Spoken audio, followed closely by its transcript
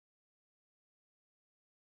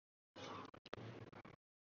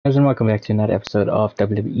Guys, and welcome back to another episode of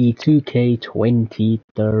WWE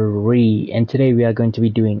 2K23. And today we are going to be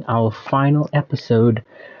doing our final episode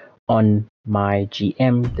on my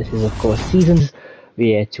GM. This is, of course, seasons.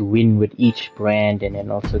 We had to win with each brand and then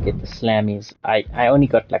also get the slammies. I only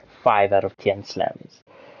got like 5 out of 10 slammies.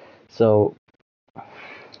 So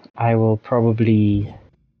I will probably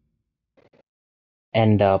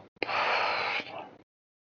end up.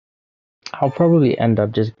 I'll probably end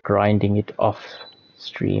up just grinding it off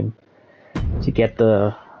stream to get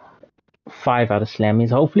the 5 out of slammies.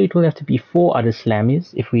 Hopefully it will have to be 4 out of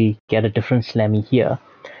slammies if we get a different slammy here.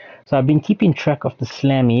 So I've been keeping track of the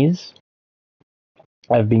slammies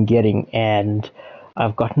I've been getting, and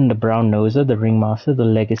I've gotten the Brown Noser, the Ringmaster, the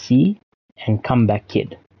Legacy, and Comeback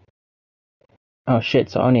Kid. Oh shit,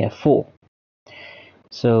 so I only have 4.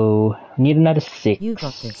 So I need another 6. You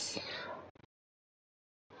got this.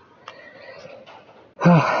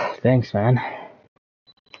 Thanks, man.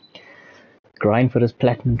 Grind for this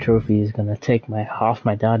platinum trophy is gonna take half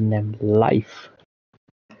my goddamn life.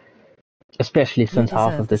 Especially since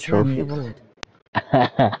half of the trophies.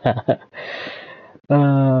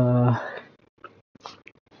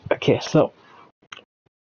 Okay, so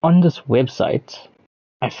on this website,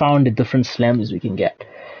 I found the different slams we can get.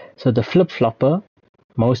 So the Flip Flopper,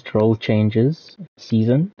 most role changes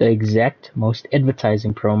season. The Exact, most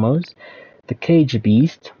advertising promos. The Cage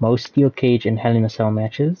Beast, most steel cage and Hell in a Cell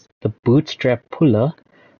matches. The Bootstrap Puller,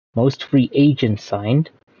 most free agents signed.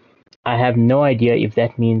 I have no idea if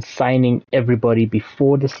that means signing everybody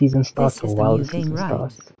before the season starts or while the season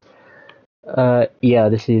starts. Yeah,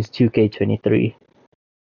 this is 2K23.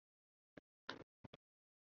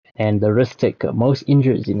 And the risk taker, most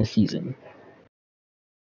injuries in a season.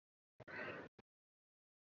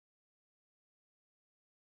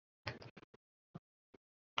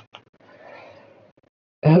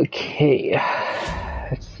 Okay,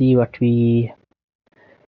 let's see what we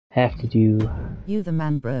have to do. You the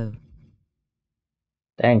man, bro.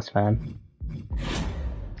 Thanks, man.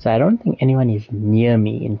 So I don't think anyone is near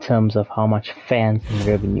me in terms of how much fans and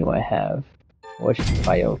revenue I have. Watch the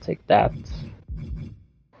fire, I'll take that.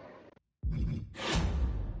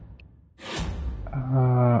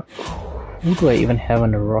 Who do I even have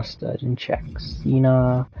on the roster? I didn't check.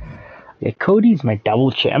 Cena. Yeah, Cody's my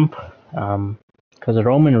double champ. Because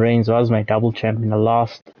Roman Reigns was my double champ in the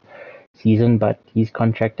last season, but his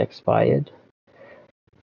contract expired.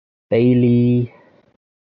 Bailey,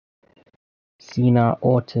 Cena,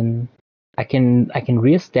 Orton. I can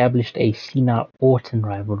reestablish a Cena Orton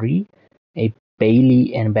rivalry, a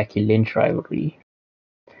Bailey and Becky Lynch rivalry.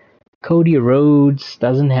 Cody Rhodes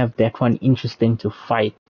doesn't have that one interesting to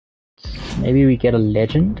fight. Maybe we get a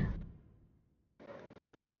legend.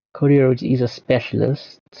 Cody Rhodes is a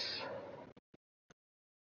specialist.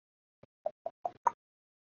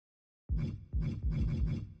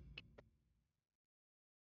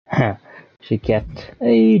 Should get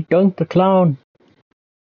a Doink the Clown.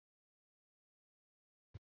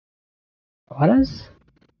 What is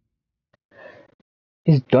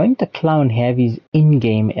Doink the Clown have his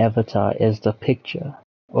in-game avatar as the picture?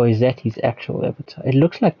 Or is that his actual avatar? It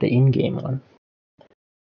looks like the in-game one.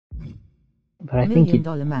 But I think $1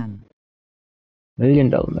 Million Man. $1 Million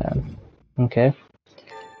Man. Okay.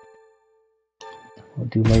 We'll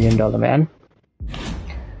do $1 Million Man.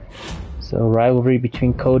 So rivalry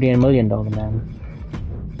between Cody and $1 Million Man.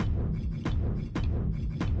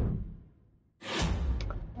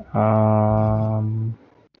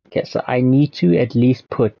 Okay, so I need to at least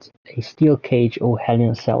put a steel cage or Hell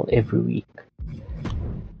in a Cell every week.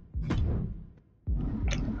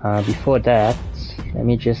 Before that, let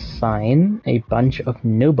me just sign a bunch of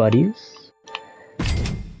nobodies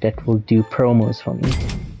that will do promos for me.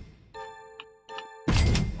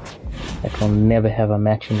 That will never have a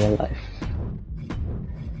match in their life.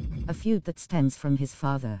 A feud that stems from his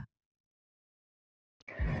father.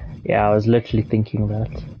 Yeah, I was literally thinking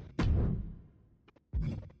that.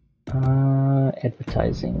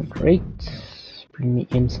 Advertising, great. Bring me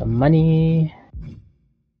in some money.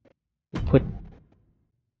 Put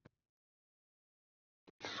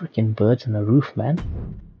freaking birds on the roof, man.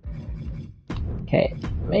 Okay,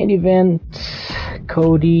 main event,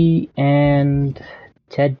 Cody and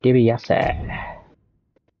Ted DiBiase.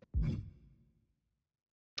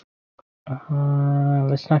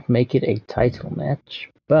 Let's not make it a title match,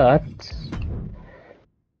 but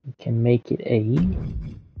we can make it a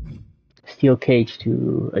steel cage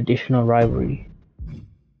to additional rivalry.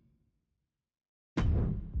 Okay,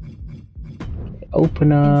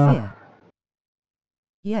 opener.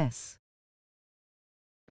 Yes.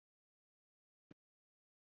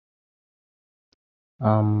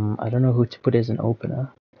 I don't know who to put as an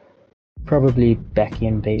opener. Probably Becky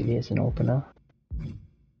and Bailey as an opener.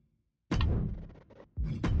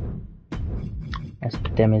 Let's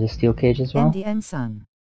put them in a steel cage as well. MDM Sun.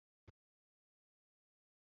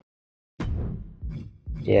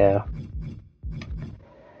 Yeah.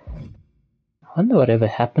 I wonder whatever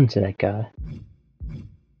happened to that guy.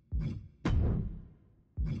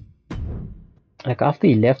 Like after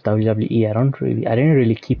he left WWE, I didn't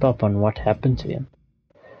really keep up on what happened to him.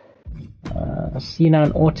 Cena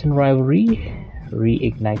and Orton rivalry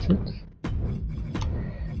reignited.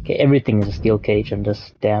 Okay, everything is a steel cage on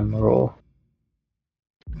this damn Raw.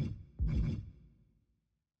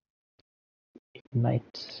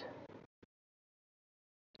 Ignite.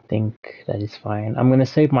 I think that is fine. I'm gonna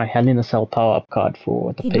save my Hell in a Cell power-up card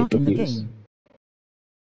for the He's not in the pay-per-views. game.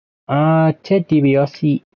 Ted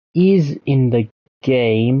DiBiase is in the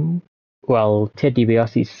game. Well, Ted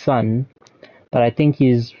DiBiase's son, but I think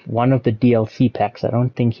he's one of the DLC packs. I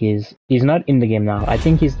don't think he's not in the game now. I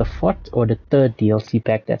think he's the 4th or the 3rd DLC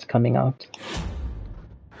pack that's coming out.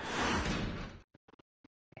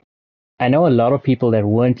 I know a lot of people that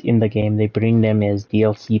weren't in the game, they bring them as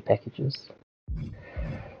DLC packages.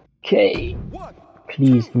 Okay,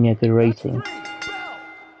 please give me a good rating.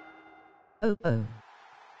 Oh.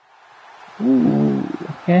 Ooh,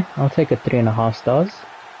 okay, I'll take a 3.5 stars.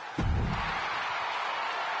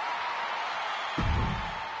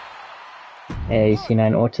 Hey,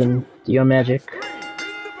 C9 Orton, do your magic.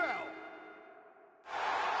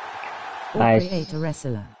 Or Nice. create a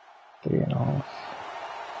wrestler. 3.5.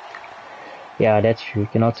 Yeah, that's true. You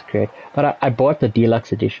can also create. But I bought the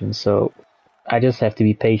deluxe edition, so I just have to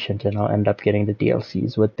be patient and I'll end up getting the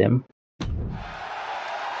DLCs with them.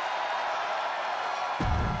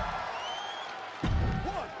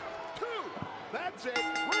 That's it.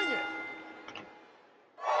 Bring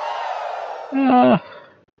it.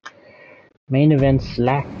 Main event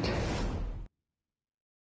slacked.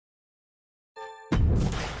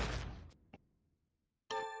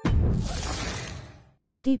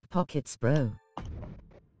 Deep pockets, bro.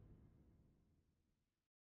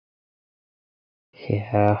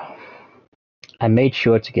 Yeah. I made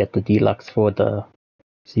sure to get the deluxe for the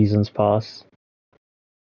season's pass.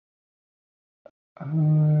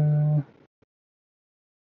 I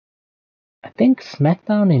think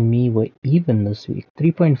SmackDown and me were even this week.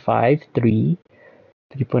 3.5, 3,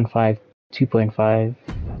 3.5, 2.5. I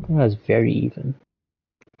think that was very even.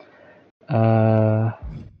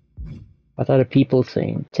 What are the people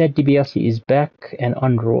saying? Ted DiBiase is back and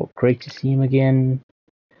on Raw. Great to see him again.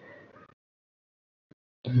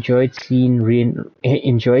 Enjoyed seeing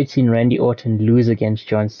Randy Orton lose against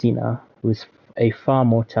John Cena, who's a far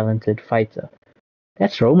more talented fighter.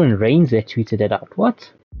 That's Roman Reigns that tweeted it out.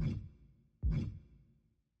 What?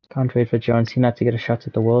 Can't wait for John Cena to get a shot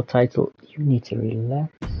at the world title. You need to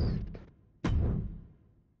relax.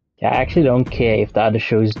 Yeah, I actually don't care if the other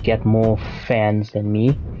shows get more fans than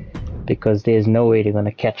me, because there's no way they're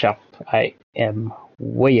gonna catch up. I am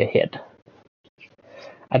way ahead.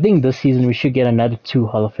 I think this season we should get another 2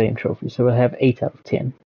 Hall of Fame trophies, so we'll have 8 out of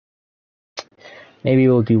 10. Maybe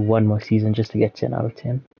we'll do one more season just to get 10 out of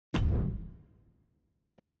 10.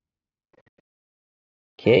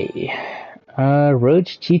 Okay.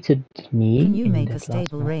 Rhodes cheated me. Can you in make a that last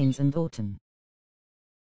stable match. Reigns and Orton?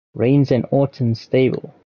 Reigns and Orton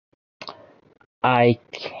stable. I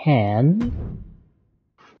can.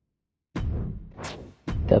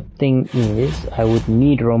 The thing is, I would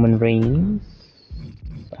need Roman Reigns.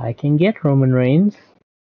 I can get Roman Reigns.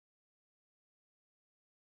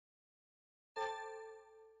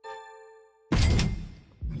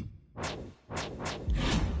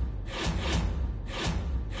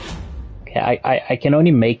 Okay, I can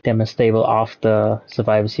only make them a stable after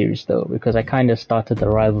Survivor Series though, because I kind of started the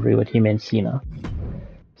rivalry with him and Cena.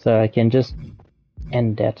 So I can just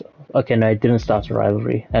end that. Okay, no, I didn't start a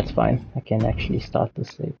rivalry. That's fine. I can actually start the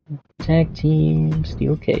stable. Tag team,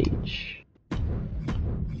 steel cage.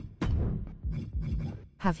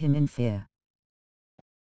 Have him in fear.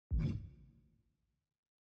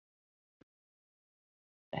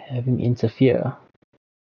 Have him interfere.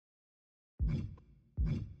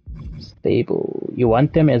 Stable. You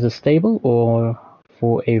want them as a stable or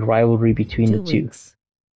for a rivalry between 2 the two? weeks.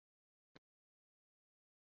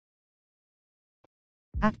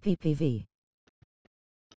 At PPV.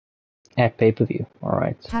 At pay-per-view.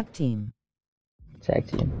 Alright. Tag team. Tag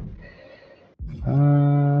team.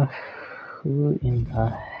 Who in the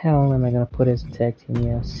hell am I gonna put as a tag team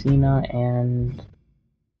here? Cena and...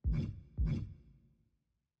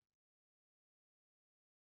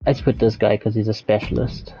 Let's put this guy because he's a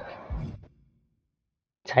specialist.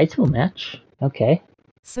 Title match? Okay.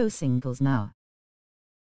 So singles now.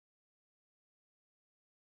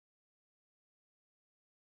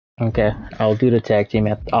 Okay, I'll do the tag team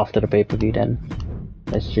after the pay-per-view then.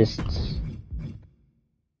 Let's just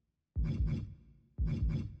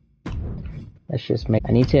make.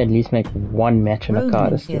 I need to at least make one match in the Roman card.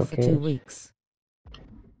 in Is fear still for okay. 2 weeks.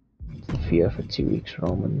 Fear for 2 weeks,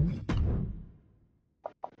 Roman.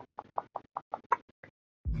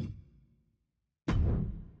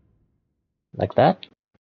 Like that?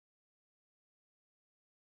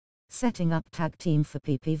 Setting up tag team for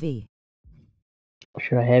PPV.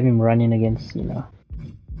 Should I have him running against Cena?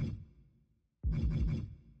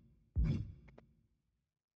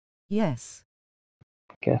 Yes.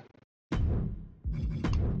 Okay.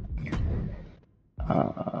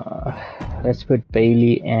 Let's put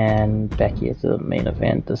Bailey and Becky as the main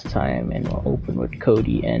event this time, and we'll open with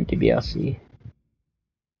Cody and DiBiase.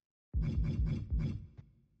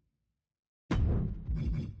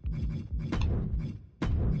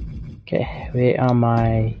 Okay, where are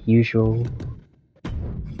my usual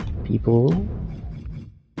people?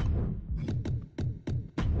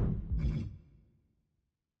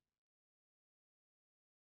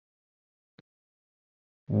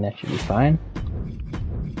 And that should be fine.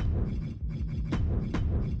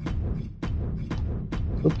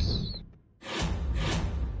 Oops.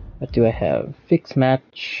 What do I have? Fixed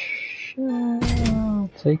match.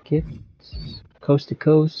 I'll take it. Coast to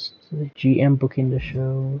coast. GM booking the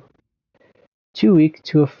show. 2 weeks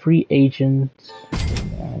to a free agent.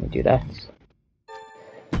 Let me do that.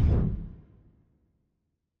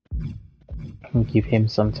 And give him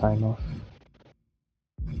some time off.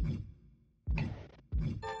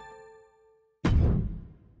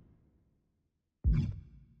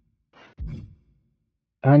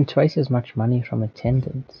 Earn twice as much money from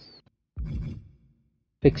attendance.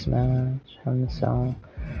 Fixed match. Hell in a Cell.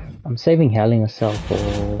 I'm saving Hell in a Cell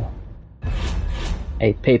for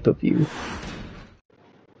a pay-per-view.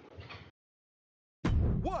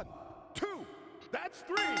 1, 2, that's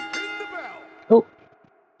 3. Ring the bell. Oh!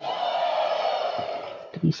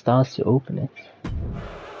 3 stars to open it.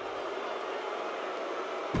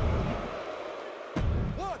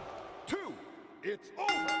 1, 2, it's over.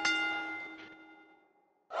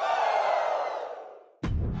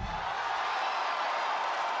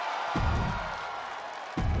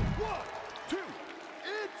 1, 2,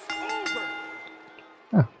 it's over.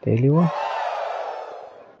 Ah, Bailey won.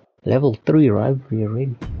 Level 3 rivalry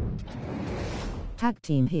already. Tag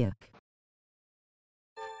team here.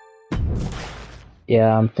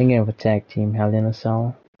 Yeah, I'm thinking of a tag team, Hell in a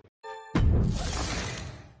Cell.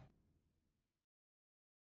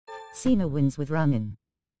 Cena wins with run-in.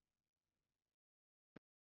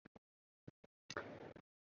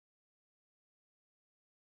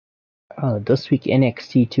 Oh, this week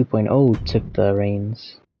NXT 2.0 took the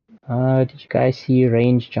reins. Did you guys see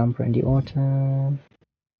Range jump Randy Orton?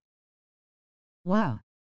 Wow.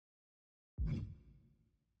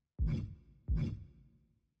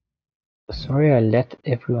 Sorry I let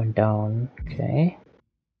everyone down. Okay.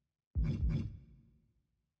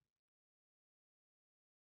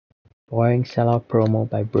 Boring sellout promo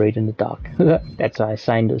by Braden the Dark. That's why I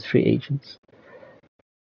signed those free agents.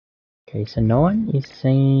 Okay, so no one is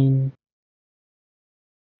saying...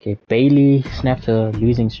 Okay, Bailey snapped a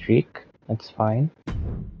losing streak. That's fine.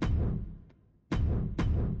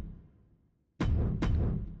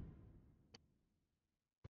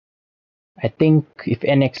 I think if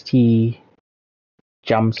NXT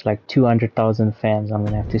jumps like 200,000 fans, I'm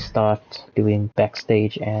gonna have to start doing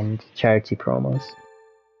backstage and charity promos.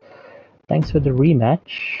 Thanks for the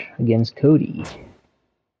rematch against Cody.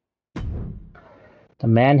 The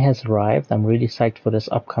man has arrived. I'm really psyched for this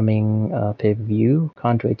upcoming pay-per-view.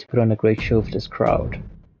 Can't wait to put on a great show for this crowd.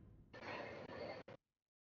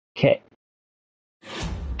 Okay.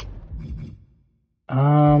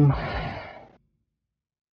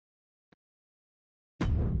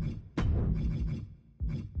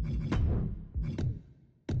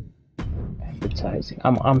 Advertising.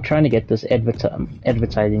 I'm trying to get this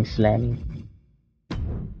advertising slamming.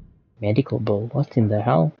 Medical bill. What in the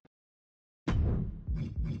hell?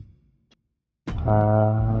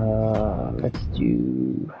 Let's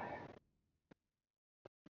do.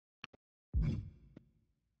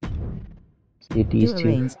 Let's do these two.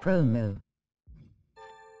 Reigns promo.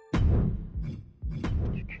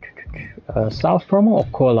 South promo or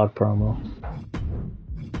call out promo?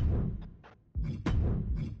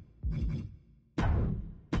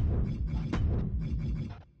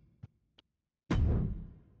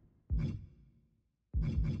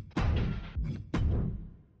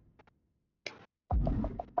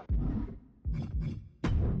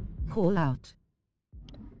 Call out.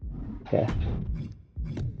 Okay.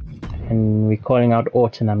 And we're calling out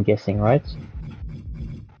Orton, I'm guessing, right?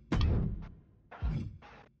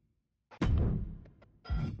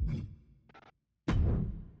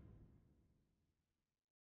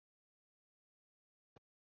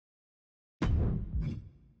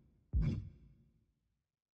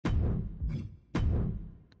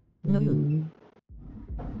 No.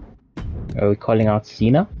 Are we calling out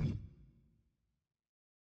Cena?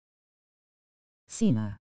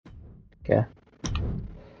 Cena. Okay.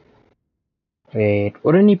 Wait,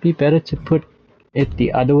 wouldn't it be better to put it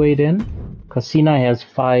the other way then? Because Cena has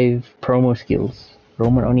 5 promo skills.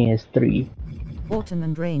 Roman only has 3. Orton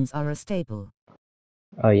and Reigns are a stable.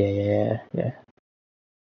 Oh yeah. I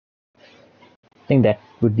think that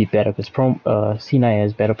would be better because Cena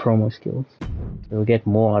has better promo skills. So we'll get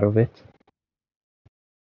more out of it.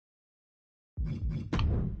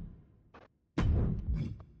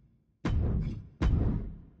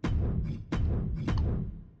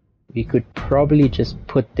 We could probably just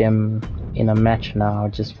put them in a match now,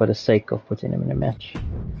 just for the sake of putting them in a match.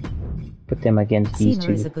 Put them against these Cena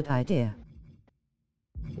two. is a good idea.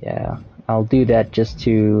 Yeah, I'll do that just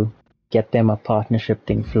to get them a partnership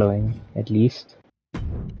thing flowing, at least.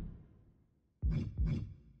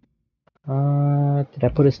 Did I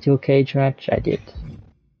put a steel cage match? I did.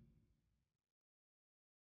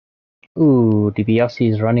 Ooh, DiBiase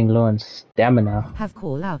is running low on stamina. Have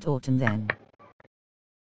call out Orton then.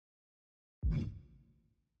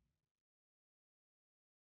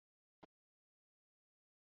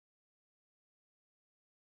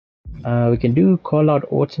 We can do call out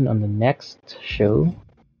Orton on the next show.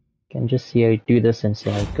 Can just see how you do this and see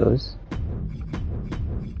how it goes.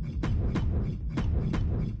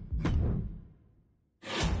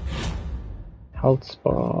 Health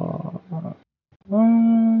spa.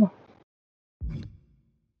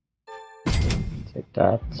 Take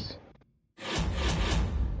that.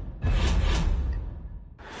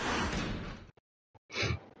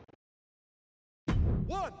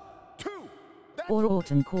 One, two, that's Or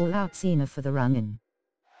Orton call out Cena for the run-in.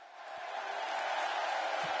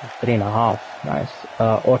 3.5. Nice.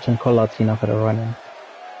 Orton call out Cena for the run-in.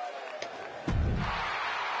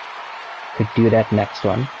 Could do that next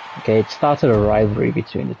one. Okay, it started a rivalry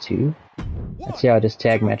between the two. Let's see how this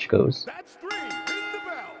tag match goes. that's 3. Ring the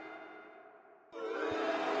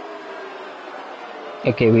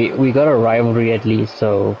bell. Okay, we got a rivalry at least,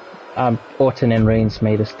 so Orton and Reigns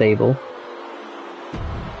made a stable. 1,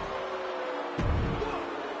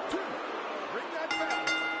 2, ring that bell.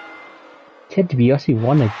 Ted DiBiase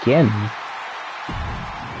won again.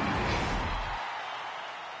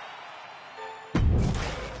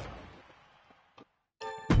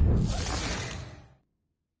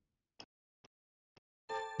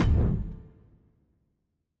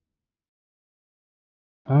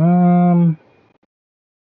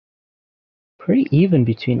 Pretty even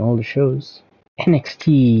between all the shows.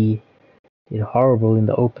 NXT did horrible in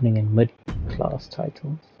the opening and mid-class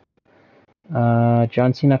titles.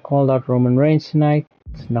 John Cena called out Roman Reigns tonight,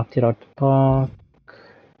 knocked it out the park.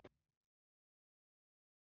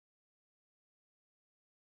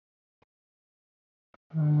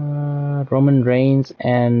 Roman Reigns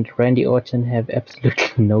and Randy Orton have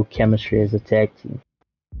absolutely no chemistry as a tag team.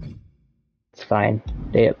 It's fine.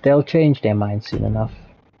 They'll change their minds soon enough.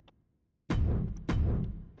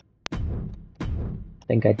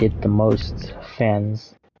 I think I did the most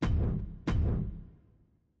fans.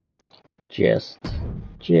 Just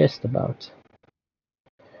about.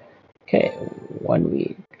 Okay, 1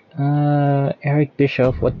 week. Eric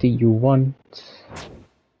Bischoff, what do you want?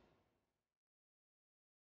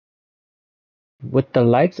 With the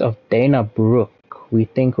likes of Dana Brooke, we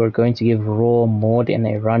think we're going to give Raw more than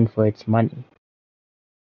a run for its money.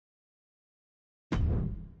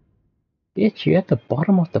 Bitch, you're at the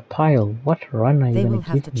bottom of the pile. What run are you They gonna will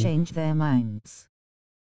have to give me? change their minds.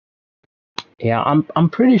 Yeah, I'm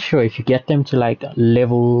pretty sure if you get them to like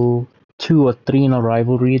level 2 or 3 in a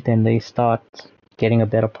rivalry, then they start getting a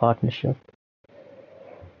better partnership.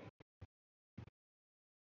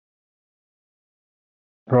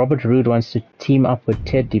 Robert Roode wants to team up with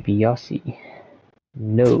Ted DiBiase.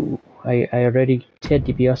 No, I already Ted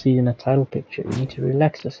DiBiase in a title picture. You need to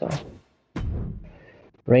relax yourself.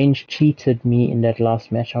 Reigns cheated me in that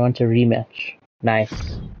last match. I want a rematch.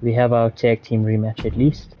 Nice. We have our tag team rematch at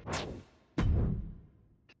least.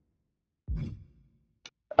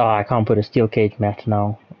 Oh, I can't put a steel cage match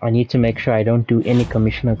now. I need to make sure I don't do any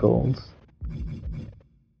commissioner goals.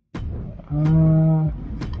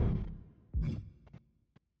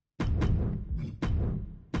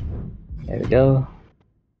 There we go.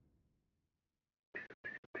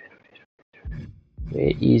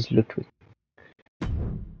 Where is Ludwig?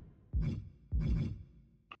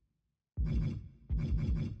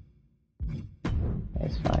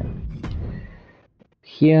 That's fine.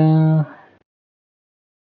 Here.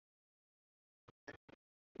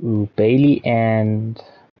 Ooh, Bailey and...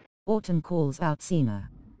 Orton calls out Cena.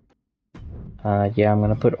 yeah, I'm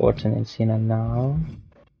gonna put Orton and Cena now.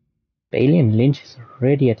 Bailey and Lynch is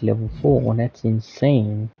already at level 4. That's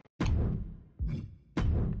insane.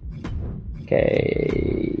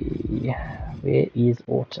 Okay, where is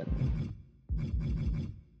Orton?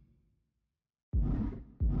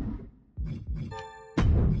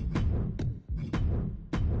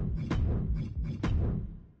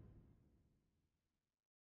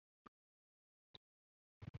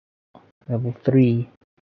 Level 3.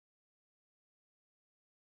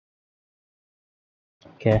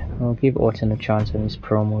 Okay, I'll give Orton a chance on his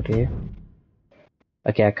promo there.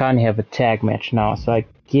 Okay, I can't have a tag match now, so I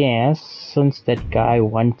guess since that guy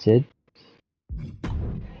wanted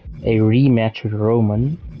a rematch with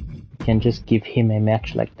Roman, we can just give him a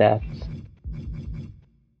match like that.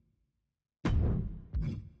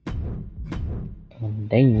 And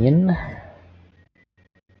then...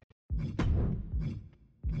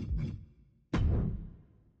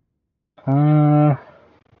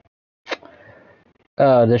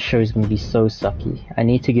 this show is gonna be so sucky. I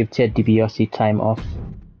need to give Ted DiBiase time off.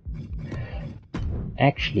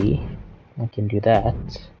 Actually, I can do that.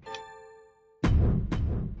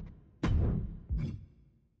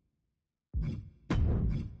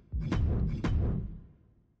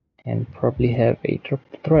 And probably have a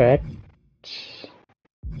triple threat.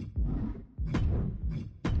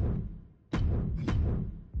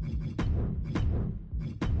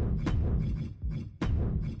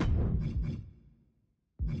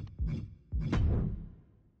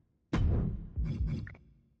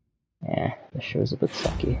 Yeah, the show's a bit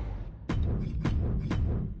sucky.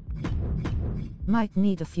 Might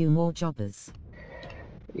need a few more jobbers.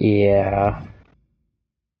 Yeah.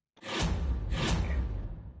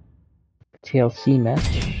 TLC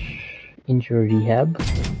match. Injury rehab.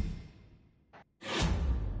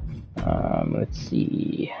 Let's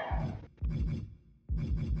see.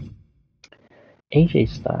 AJ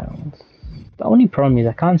Styles. The only problem is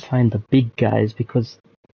I can't find the big guys because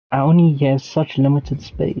I only have such limited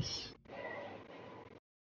space.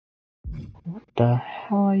 What the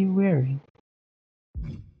hell are you wearing?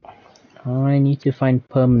 I need to find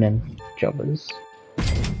permanent jobbers.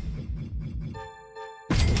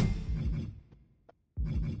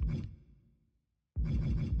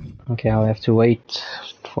 Okay, I'll have to wait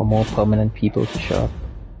for more permanent people to show up.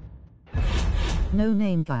 No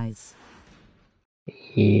name guys.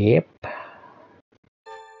 Yep.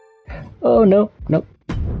 Oh no, nope.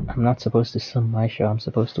 I'm not supposed to sim my show, I'm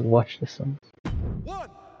supposed to watch the sims. 1,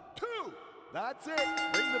 2, that's it.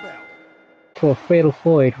 Ring the bell. For Fatal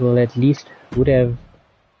 4 it will at least would have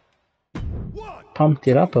 1, pumped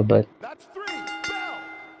it up a bit. that's 3. Bell.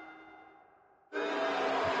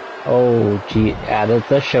 Oh gee, yeah,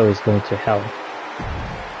 the show is going to hell. 1,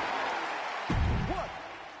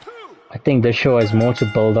 2. I think the show has more to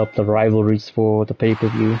build up the rivalries for the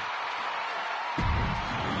pay-per-view.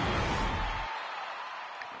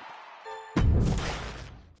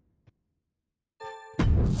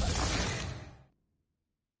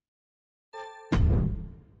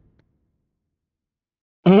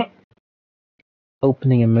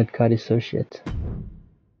 Opening a mid-card associate.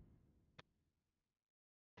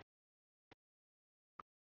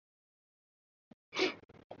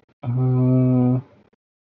 No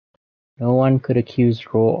one could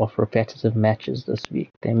accuse Raw of repetitive matches this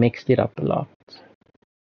week. They mixed it up a lot.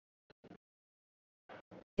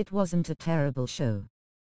 It wasn't a terrible show.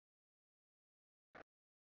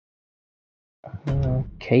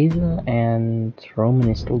 Kaiser and Roman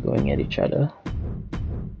is still going at each other.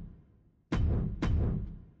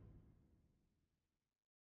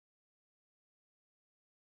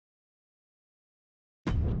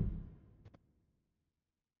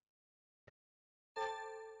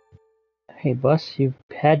 Hey boss, you've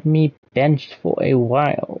had me benched for a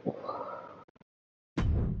while.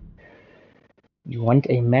 You want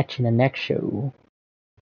a match in the next show?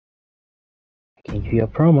 I can give you a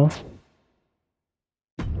promo.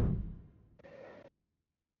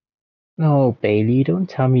 No, Bailey, don't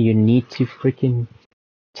tell me you need to freaking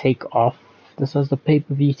take off. This was the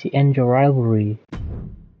pay-per-view to end your rivalry.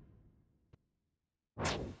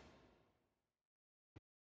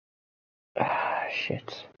 Ah,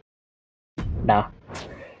 shit. Nah.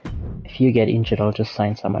 If you get injured, I'll just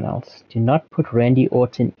sign someone else. Do not put Randy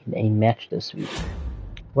Orton in a match this week.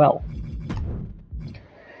 Well.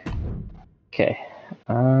 Okay.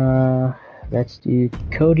 Let's do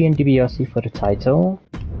Cody and DiBiase for the title.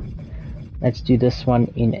 Let's do this one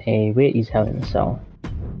in a... Where is Hell in a Cell?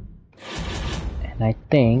 And I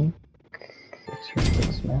think... Let's run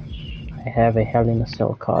this match. I have a Hell in a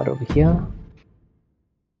Cell card over here.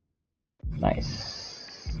 Nice.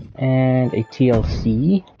 And a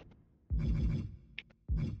TLC.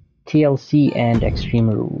 TLC and Extreme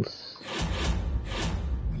Rules.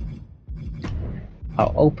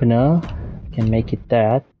 our opener can make it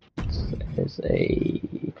that.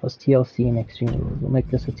 It was TLC in Extreme Rules. We'll make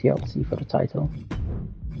this a TLC for the title.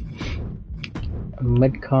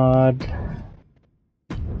 Mid card.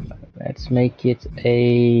 Let's make it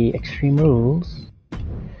a Extreme Rules.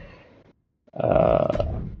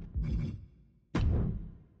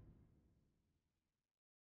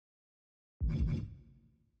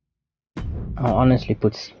 I'll honestly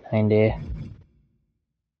put C9 there.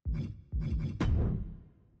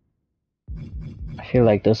 I feel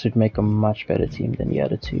like this would make a much better team than the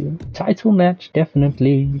other two. Title match,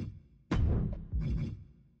 definitely.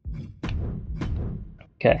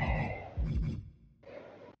 Okay.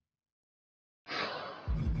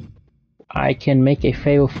 I can make a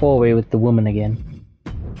fatal 4-way with the woman again.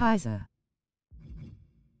 Kaiser.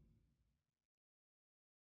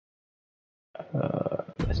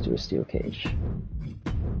 Let's do a steel cage.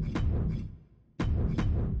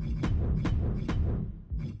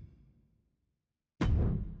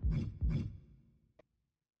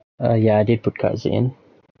 Yeah, I did put Kaiser in.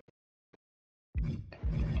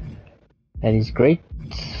 That is great.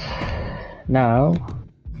 Now,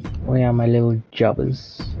 where are my little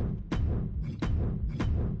jobbers?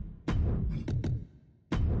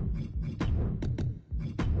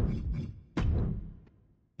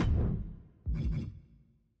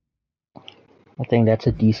 I think that's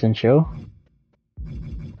a decent show.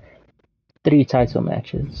 3 title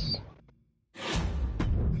matches.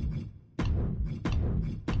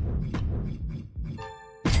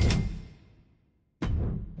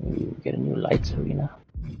 Ooh, get a new lights arena.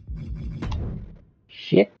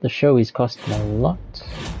 Shit, the show is costing a lot.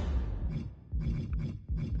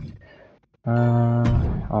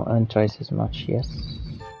 I'll earn twice as much, yes.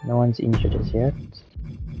 No one's injured as yet.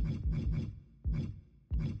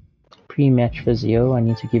 Pre-match physio, I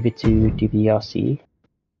need to give it to DiBiase.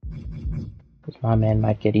 Because my man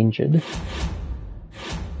might get injured.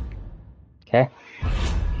 Okay.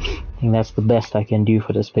 I think that's the best I can do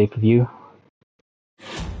for this pay-per-view.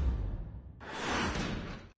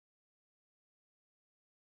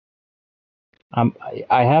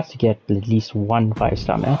 I have to get at least one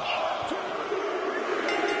 5-star match.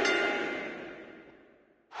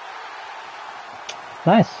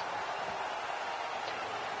 Nice.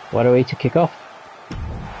 What a way to kick off.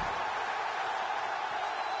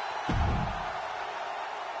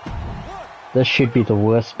 This should be the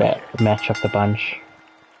worst match of the bunch.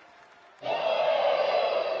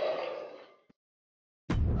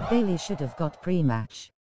 Bailey should have got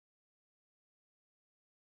pre-match.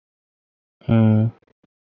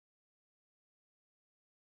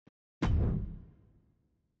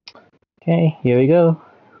 Okay, here we go.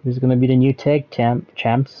 Who's gonna be the new tag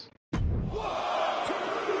champs?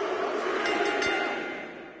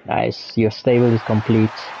 Nice, your stable is complete.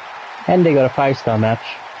 And they got a 5-star match.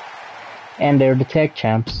 And they're the tag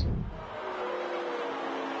champs.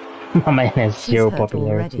 My man has zero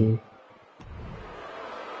popularity.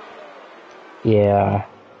 Yeah.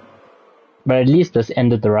 But at least this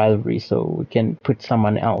ended the rivalry, so we can put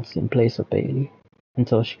someone else in place of Bailey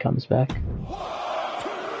until she comes back.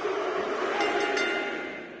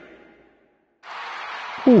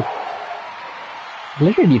 Ooh.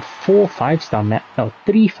 Literally did 3 5-star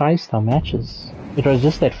matches. It was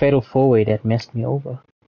just that fatal 4-way that messed me over.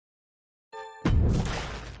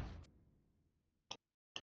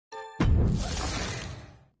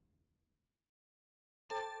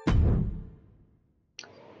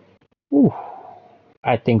 Ooh.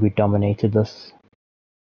 I think we dominated this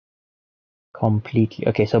completely.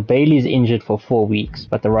 Okay, so Bailey's injured for 4 weeks,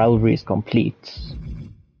 but the rivalry is complete,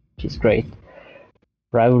 which is great.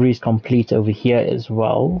 Rivalry is complete over here as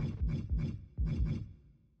well.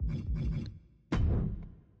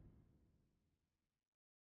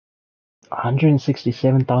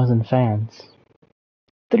 $167,000 fans.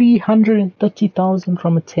 330,000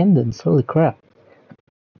 from attendance. Holy crap.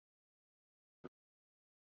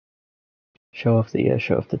 Show of the year,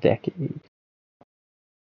 show of the decade.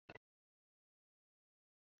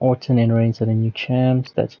 Orton and Reigns are the new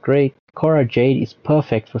champs. That's great. Cora Jade is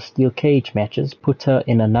perfect for steel cage matches. Put her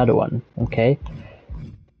in another one. Okay.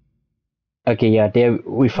 Okay, yeah, there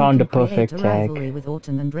we found the perfect tag. Rivalry with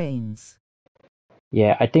Orton and Reigns.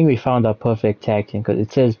 Yeah, I think we found our perfect tag team because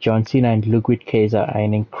it says John Cena and Ludwig Kaiser are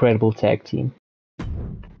an incredible tag team.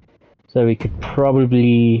 So we could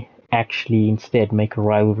probably actually instead make a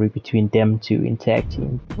rivalry between them two in tag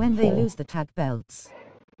team. When they lose the tag belts.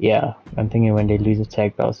 Yeah, I'm thinking when they lose the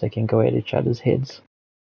tag belts, they can go at each other's heads.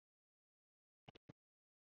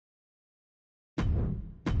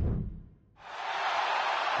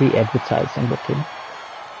 Free advertising booking.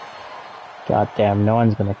 God damn, no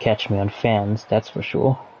one's gonna catch me on fans, that's for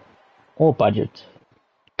sure. Or budget.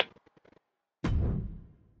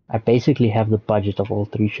 I basically have the budget of all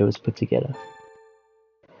three shows put together.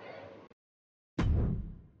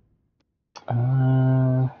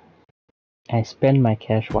 I spend my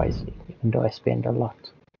cash wisely, even though I spend a lot.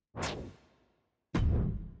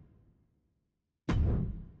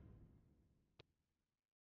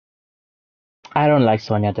 I don't like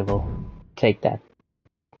Sonya Deville. Take that.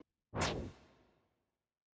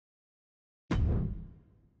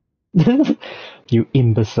 You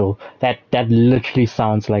imbecile. That literally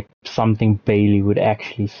sounds like something Bailey would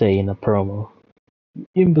actually say in a promo.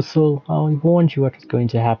 Imbecile, I warned you what was going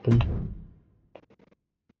to happen.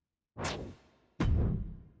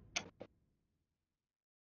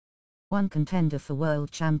 One contender for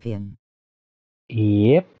world champion.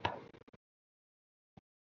 Yep.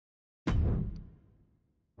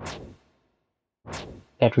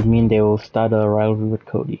 That would mean they will start a rivalry with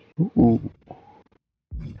Cody. Ooh.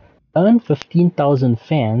 Earn 15,000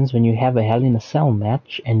 fans when you have a Hell in a Cell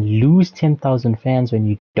match, and lose 10,000 fans when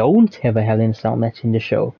you don't have a Hell in a Cell match in the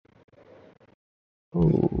show.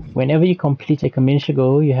 Ooh. Whenever you complete a community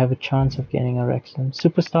goal, you have a chance of getting a Rexton.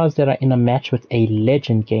 Superstars that are in a match with a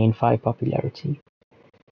legend gain 5 popularity.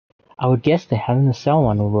 I would guess the Hell in a Cell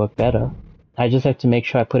one will work better. I just have to make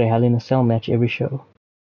sure I put a Hell in a Cell match every show.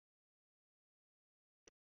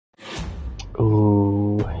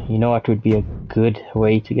 Ooh, you know what would be a good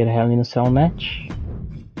way to get a Hell in a Cell match?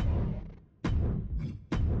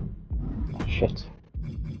 Oh, shit.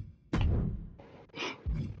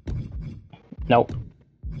 Nope.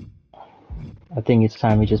 I think it's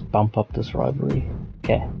time we just bump up this rivalry.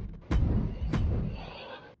 Okay.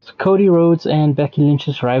 So Cody Rhodes and Becky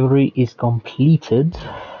Lynch's rivalry is completed.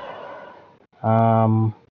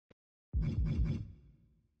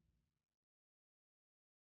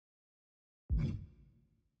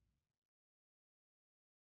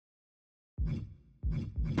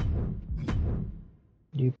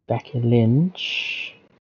 Do Becky Lynch.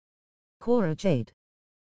 Cora Jade.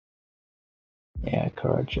 Yeah,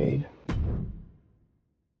 Cora Jade.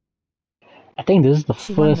 I think this is the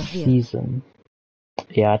first season.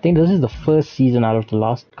 Yeah, I think this is the first season out of the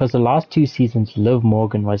last, because the last 2 seasons, Liv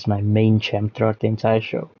Morgan was my main champ throughout the entire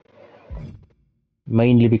show.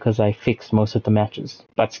 Mainly because I fixed most of the matches,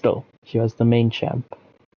 but still, she was the main champ.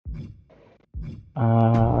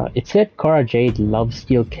 It said Cora Jade loves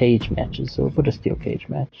steel cage matches, so we'll put a steel cage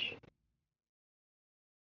match.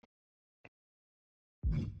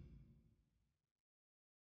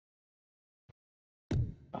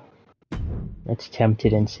 Let's tempt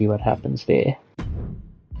it and see what happens there.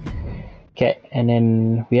 Okay, and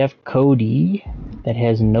then we have Cody that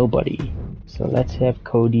has nobody. So let's have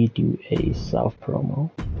Cody do a South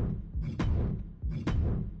promo.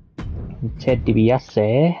 Ted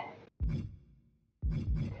DiBiase.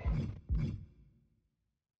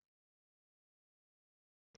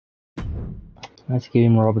 Let's give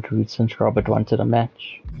him Robert Roode since Robert wanted a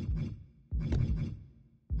match.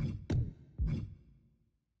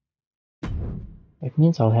 It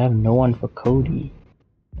means I'll have no one for Cody.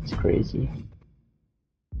 That's crazy.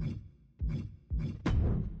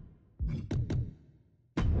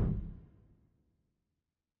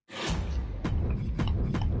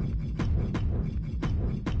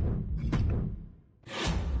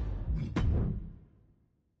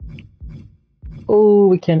 Oh,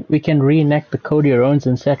 we can reenact the Cody Rhodes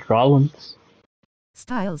and Seth Rollins.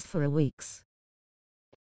 Styles for a weeks.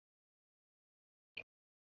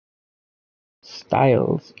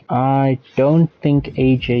 Styles. I don't think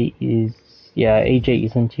AJ is. Yeah, AJ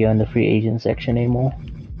isn't here in the free agent section anymore.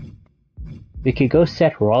 We could go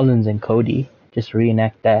Seth Rollins and Cody. Just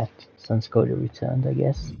reenact that since Cody returned, I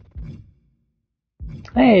guess.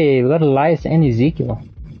 Hey, we got Elias and Ezekiel.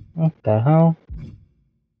 What the hell?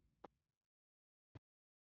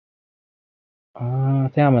 I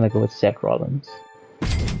think I'm gonna go with Seth Rollins.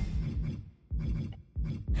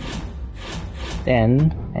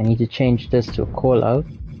 Then I need to change this to a call out.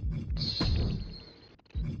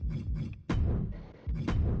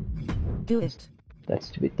 Do it. Let's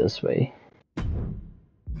do it this way.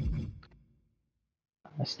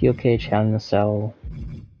 A steel cage, Hell in a Cell.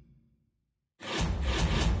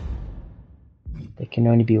 There can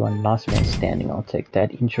only be one last man standing. I'll take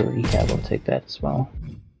that. Injury rehab, I'll take that as well.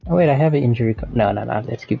 Oh wait, I have an injury. No.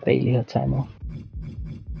 Let's give Bailey her time off.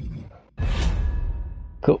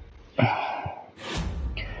 Cool.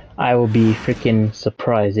 I will be freaking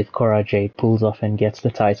surprised if Cora Jade pulls off and gets the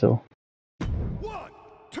title. 1,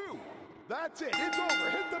 2, that's it. It's over.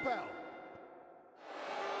 Hit the bell.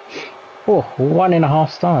 Oh, 1.5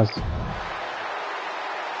 stars.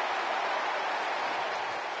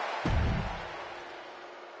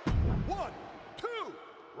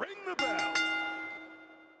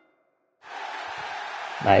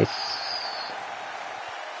 Nice.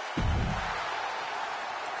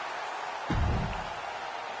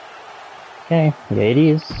 Okay, here it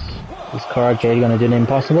is. Is Cara Jade gonna do the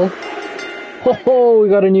impossible? Ho ho! We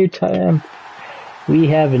got a new champ. We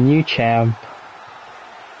have a new champ.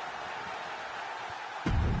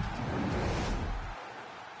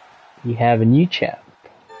 We have a new champ.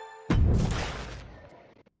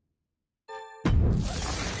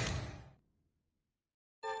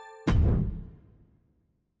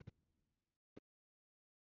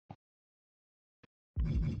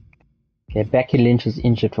 Okay, Becky Lynch is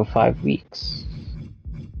injured for 5 weeks.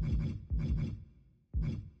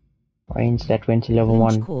 Reigns that went to level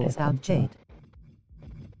Lynch 1. calls out Jade.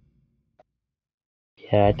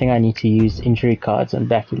 Yeah, I think I need to use injury cards on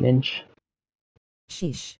Becky Lynch.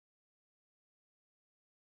 Sheesh.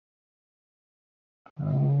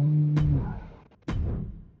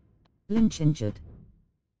 Lynch injured.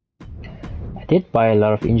 I did buy a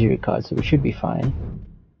lot of injury cards, so we should be fine.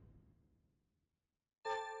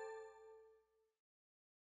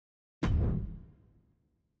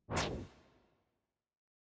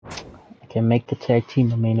 I can make the tag team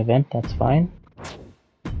the main event, that's fine.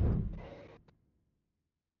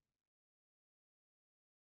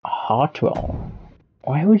 Hartwell.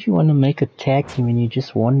 Why would you want to make a tag team when you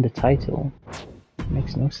just won the title? It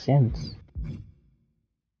makes no sense.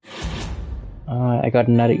 I got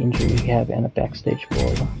another injury rehab and a backstage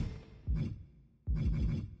brawl.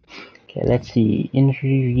 Okay, let's see.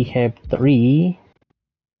 Injury rehab 3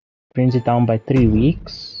 brings it down by 3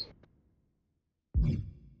 weeks.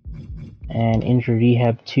 And injury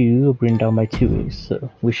rehab 2 will bring it down by 2 weeks. So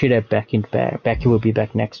we should have Becky will be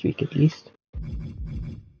back next week at least.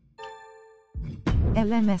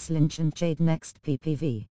 LMS Lynch and Jade next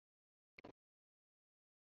PPV.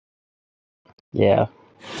 Yeah.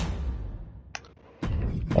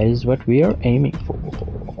 That is what we are aiming for.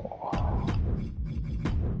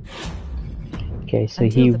 Okay, so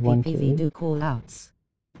Until he the PPV wanted... do call outs.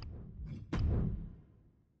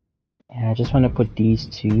 Yeah, I just want to put these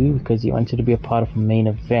two because he wanted to be a part of a main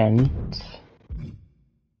event.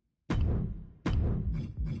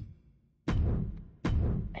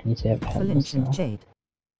 I need to have For Lynch and Jade.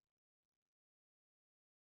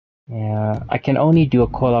 Yeah, I can only do a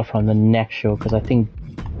call out from the next show because I think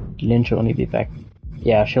Lynch will only be back.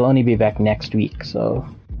 Yeah, she'll only be back next week, so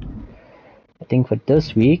I think for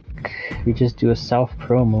this week we just do a self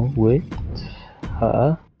promo with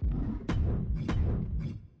her.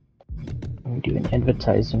 We do an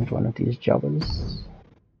advertisement with one of these jobbers.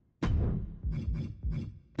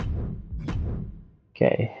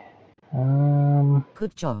 Okay.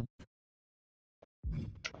 Good job.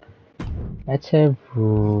 Let's have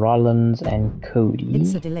Rollins and Cody.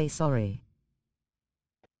 It's a delay, sorry.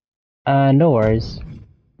 No worries.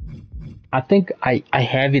 I think I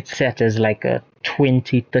have it set as like a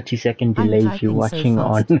 20-30 second delay if you're watching so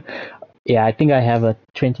on. Yeah, I think I have a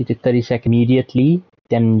 20 to 30 second immediately.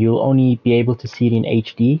 Then you'll only be able to see it in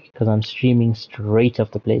HD because I'm streaming straight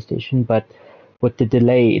off the PlayStation. But with the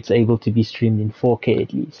delay, it's able to be streamed in 4K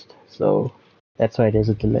at least. So that's why there's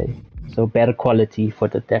a delay. So better quality for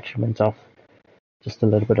the detriment of just a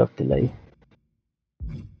little bit of delay.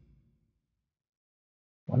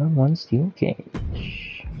 One-on-one steel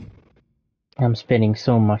cage. I'm spending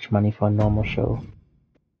so much money for a normal show.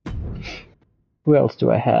 Who else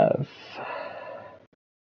do I have?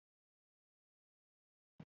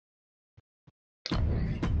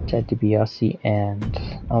 Ted DiBiase, and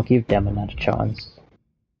I'll give them another chance.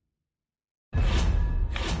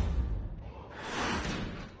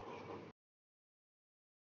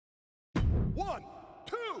 One,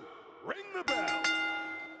 two, ring the bell.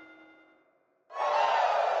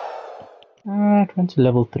 It went to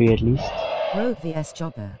level 3 at least. Road vs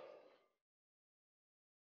Jobber.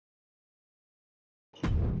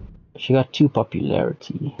 She got 2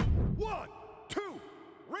 popularity. One, two,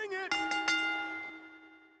 ring it.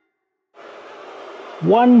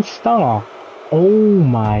 1 star! Oh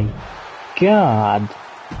my god! 1,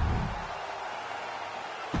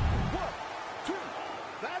 2,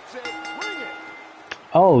 that's it, ring it.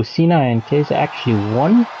 Oh, Cena and Case actually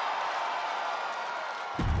won?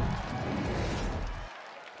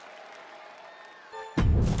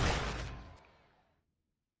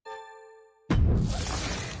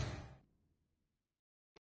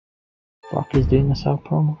 Brock is doing a self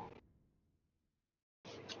promo.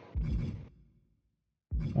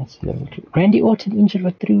 That's level 2. Randy Orton injured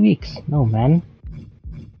for 3 weeks. No, man.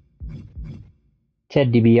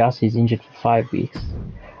 Ted DiBiase is injured for 5 weeks.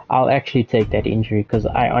 I'll actually take that injury because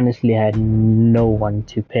I honestly had no one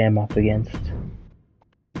to pair him up against.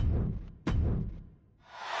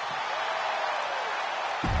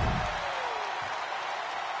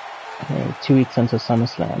 2 weeks until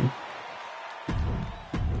SummerSlam.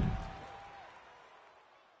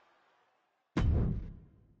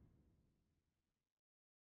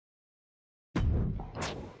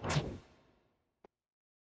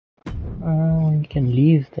 You can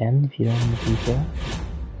leave then if you don't want to be here.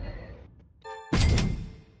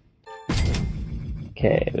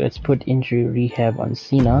 Okay, let's put injury rehab on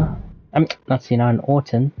Cena. Not Cena, on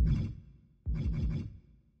Orton.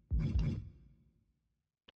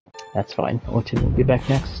 That's fine, Orton will be back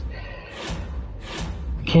next.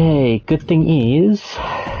 Okay, good thing is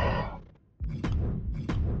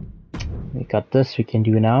we got this we can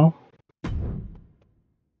do now.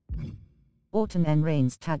 Orton and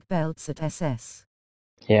Reigns tag belts at SS.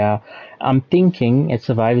 Yeah, I'm thinking at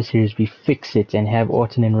Survivor Series we fix it and have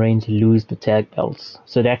Orton and Reigns lose the tag belts.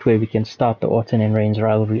 So that way we can start the Orton and Reigns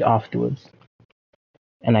rivalry afterwards.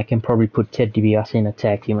 And I can probably put Ted DiBiase in a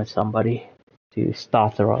tag team with somebody to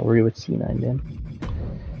start the rivalry with Cena and them.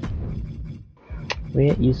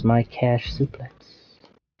 Where is my cash suplex?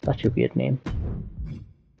 Such a weird name.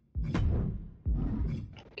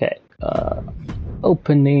 Okay,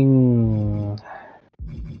 opening.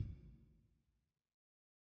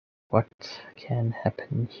 What can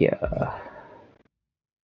happen here?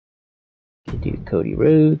 You do Cody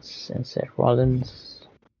Rhodes and Seth Rollins.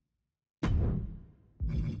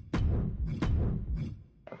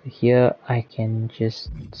 Over here I can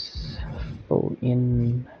just fill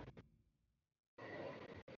in.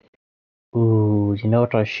 Ooh, you know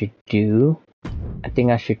what I should do? I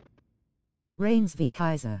think I should. Reigns v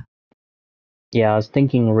Kaiser. Yeah, I was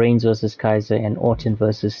thinking Reigns versus Kaiser and Orton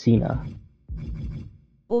versus Cena.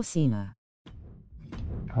 Or Cena.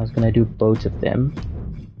 I was gonna do both of them.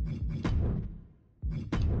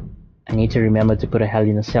 I need to remember to put a Hell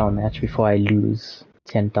in a Cell match before I lose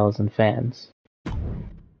 10,000 fans.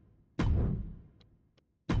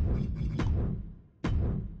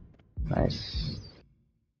 Nice.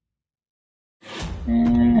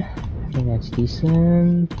 I think that's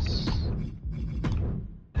decent.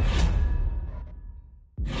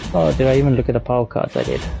 Oh, did I even look at the power cards? I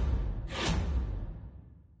did.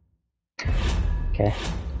 Okay,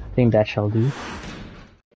 I think that shall do.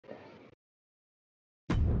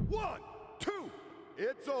 1, 2,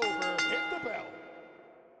 it's over. Hit the bell.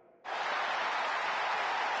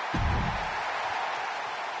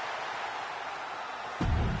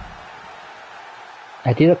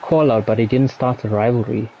 I did a call out, but it didn't start a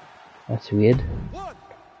rivalry. That's weird. 1,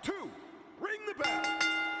 2, ring the bell.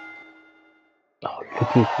 Oh,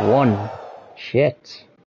 Ludwig won. Shit.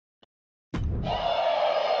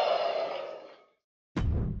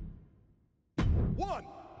 One,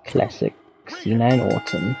 Classic. Cena and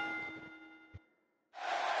Orton.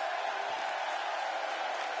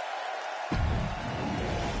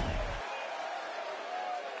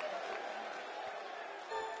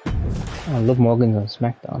 Oh, Liv Morgan's on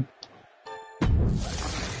SmackDown.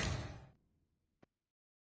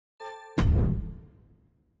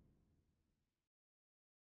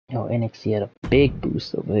 Oh, NXT had a big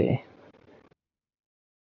boost over there.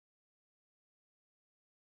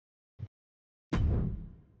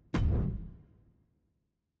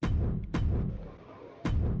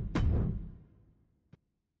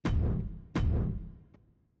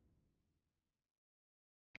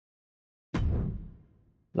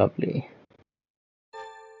 Lovely.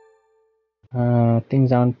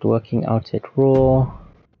 Things aren't working out at Raw.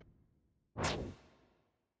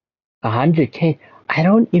 100k? I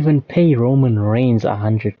don't even pay Roman Reigns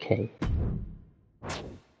 100k.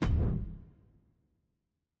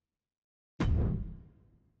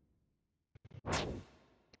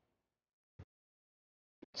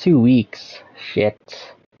 Two weeks.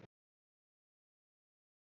 Shit.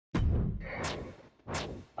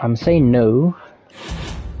 I'm saying no.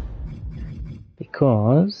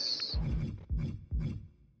 Because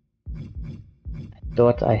I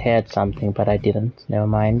thought I had something, but I didn't. Never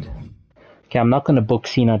mind. Okay, I'm not gonna book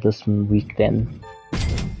Cena this week then.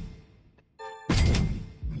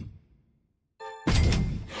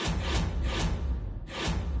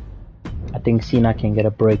 I think Cena can get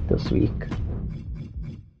a break this week.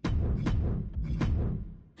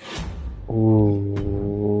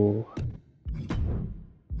 Ooh.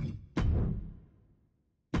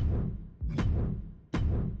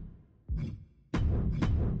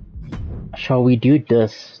 Shall we do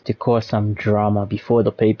this to cause some drama before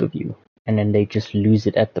the pay-per-view? And then they just lose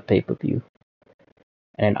it at the pay-per-view.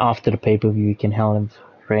 And then after the pay-per-view, you can have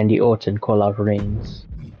Randy Orton call out Reigns.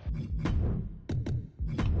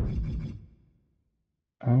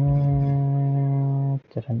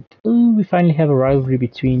 Ooh, we finally have a rivalry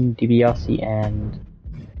between DiBiase and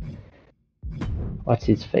what's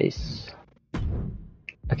his face?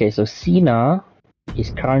 Okay, so Cena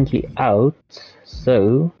is currently out,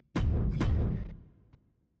 so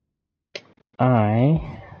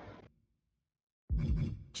I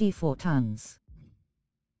G4 tons.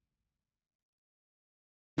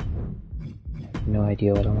 have no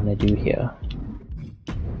idea what I want to do here.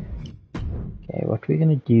 Okay, what we're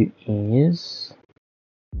gonna do is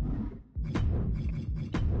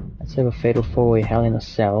let's have a fatal 4-way Hell in a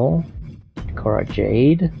Cell. Cora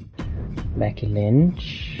Jade, Becky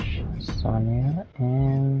Lynch, Sonya,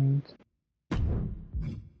 and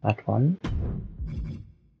that one.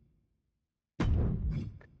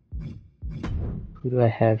 Who do I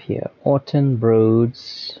have here? Orton,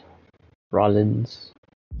 Rhodes, Rollins,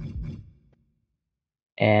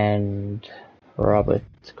 and Robert.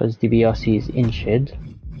 Because DiBiase is injured.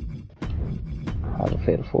 I have a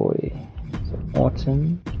fatal 4-way. So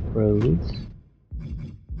Orton, Rhodes,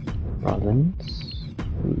 Rollins,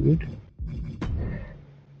 Rude.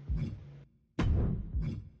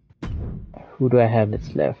 Who do I have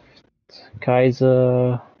that's left?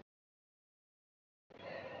 Kaiser.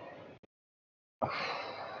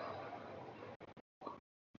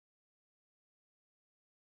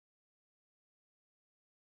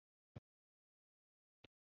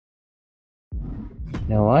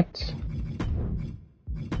 You know what?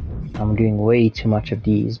 I'm doing way too much of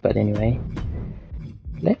these, but anyway.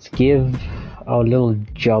 Let's give our little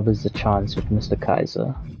jobbers a chance with Mr.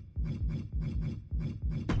 Kaiser.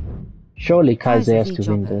 Surely Kaiser has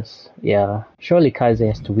to win this. Yeah, surely Kaiser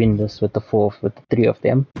has to win this with the three of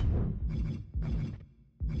them.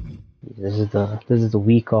 This is the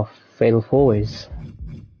week of fatal 4-ways.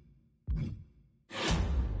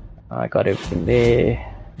 I got everything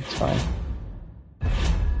there. It's fine.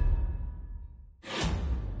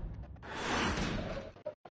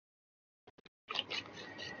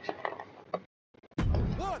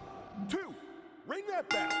 One, two, ring that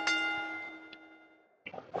bell.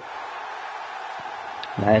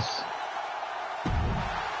 Nice.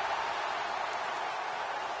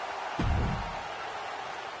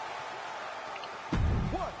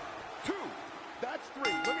 One, two, that's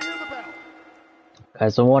three. Let me hear the bell.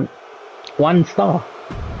 Kaiser won 1 star.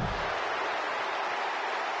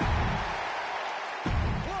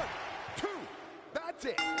 One, two, that's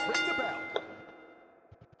it. Ring the bell.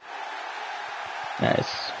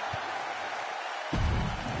 Nice.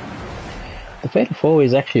 The fatal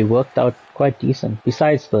 4-ways actually worked out quite decent,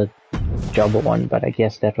 besides the jobber one, but I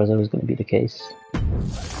guess that was always going to be the case.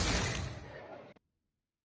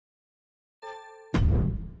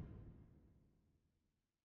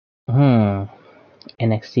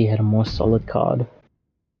 NXT had a more solid card.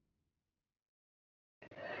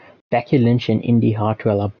 Becky Lynch and Indy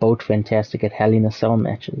Hartwell are both fantastic at Hell in a Cell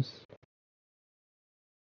matches.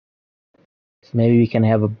 So maybe we can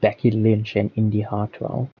have a Becky Lynch and Indy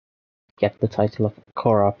Hartwell. Get the title of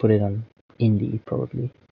Cora, put it on Indy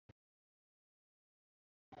probably.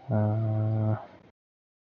 You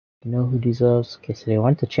know who deserves? Okay, so they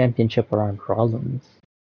want the championship around Rollins.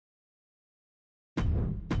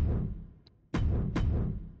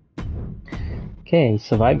 Okay,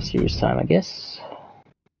 Survivor Series time, I guess.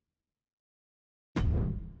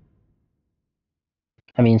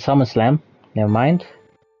 I mean, SummerSlam. Never mind.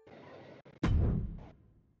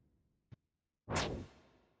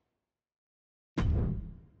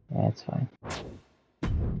 Yeah, it's fine.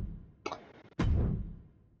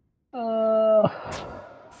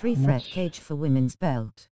 Free threat cage for women's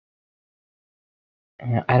belt.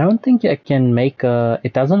 Yeah, I don't think I can make a.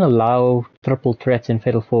 It doesn't allow triple threats in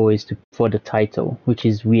Fatal 4-ways for the title, which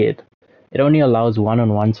is weird. It only allows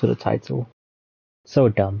one-on-ones for the title. So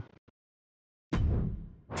dumb.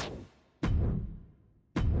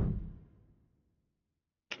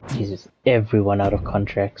 Jesus, everyone out of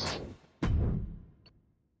contracts.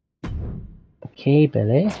 Okay,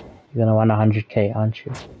 Billy, you're gonna want 100k, aren't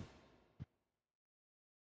you?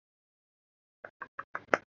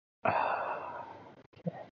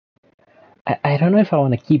 I don't know if I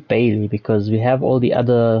want to keep Bailey because we have all the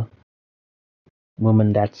other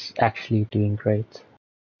women that's actually doing great.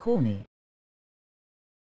 Corny.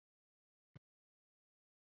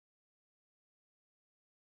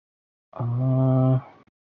 Nah.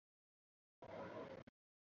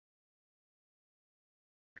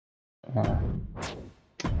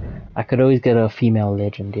 I could always get a female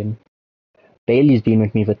legend in. Bailey's been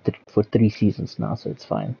with me for 3 seasons now, so it's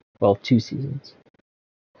fine. Well, 2 seasons.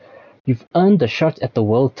 You've earned the shot at the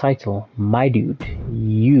world title, my dude.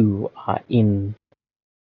 You are in.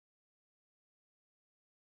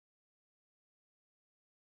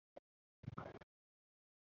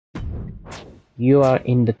 You are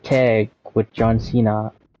in the tag with John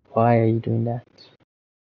Cena. Why are you doing that?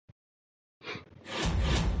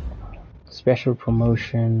 special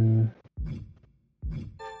promotion.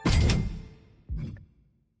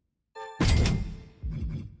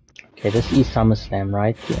 Okay, this is SummerSlam,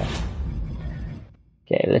 right? Yeah.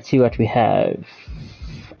 Okay, let's see what we have.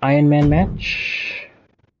 Iron Man match.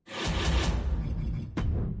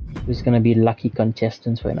 Who's gonna be lucky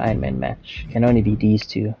contestants for an Iron Man match? Can only be these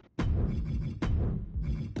two.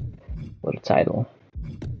 For the title.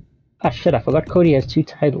 Ah shit, I forgot Cody has 2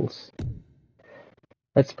 titles.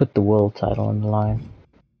 Let's put the world title on the line.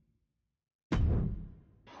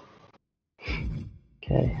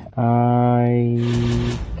 Okay, I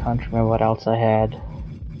can't remember what else I had.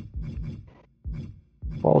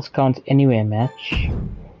 Falls Count Anywhere match.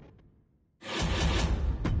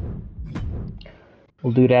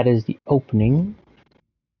 We'll do that as the opening.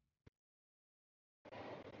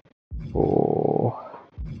 Oh,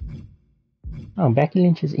 Becky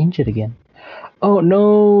Lynch is injured again. Oh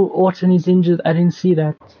no, Orton is injured. I didn't see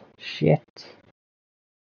that. Shit.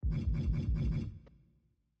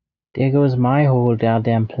 There goes my whole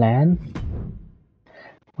goddamn plan.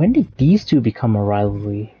 When did these two become a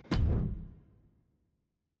rivalry?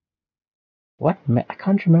 What? I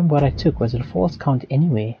can't remember what I took. Was it a false count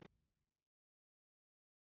anyway?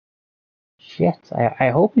 Shit. I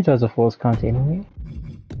hope it was a false count anyway.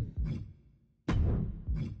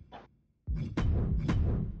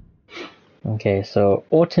 Okay, so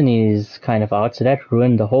Orton is kind of out, so that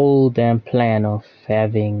ruined the whole damn plan of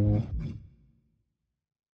having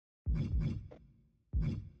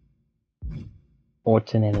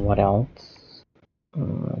Orton and what else?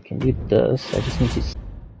 I can do this. I just need to.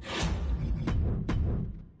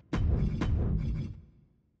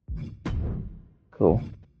 Cool.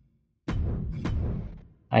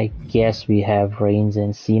 I guess we have Reigns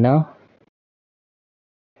and Cena.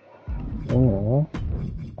 Oh.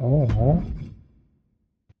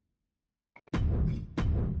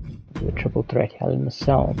 The triple threat Hell in a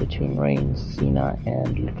Cell between Reigns, Cena,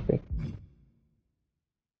 and Ludwig.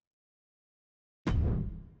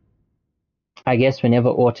 I guess whenever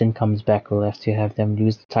Orton comes back, we'll have to have them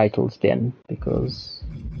lose the titles then, because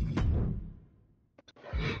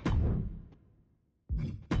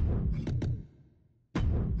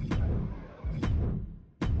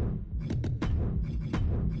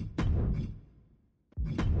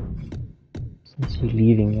since you're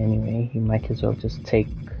leaving anyway, you might as well just take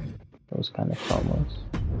those kind of promos.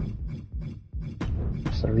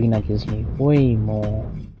 Serena gives me way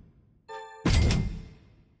more.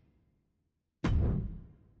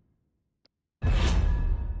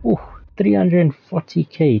 Ooh,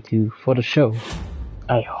 340k for the show.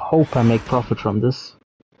 I hope I make profit from this.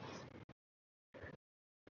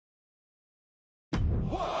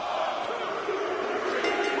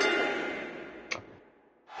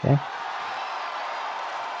 Okay.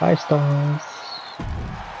 5 stars.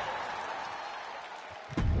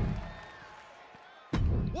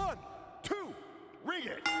 One, two, ring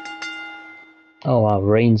it. Oh wow,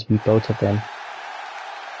 Reigns beat both of them.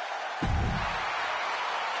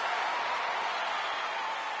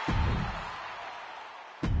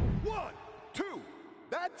 One, two,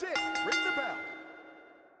 that's it. Ring the bell.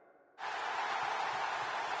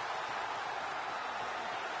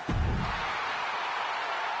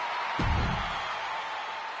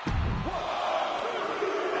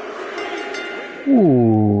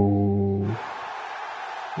 Ooh,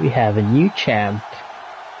 we have a new champ.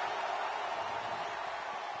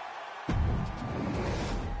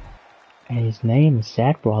 And his name is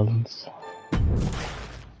Seth Rollins.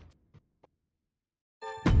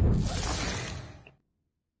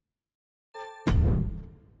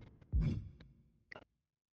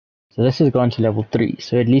 So this has gone to level 3,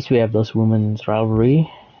 so at least we have those women's rivalry.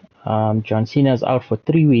 John Cena is out for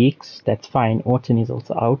 3 weeks, that's fine. Orton is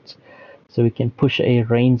also out, so we can push a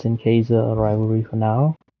Reigns and Kaiser rivalry for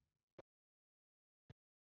now.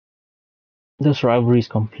 This rivalry is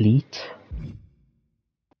complete.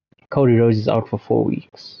 Cody Rhodes is out for 4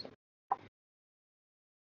 weeks.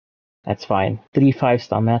 That's fine. 3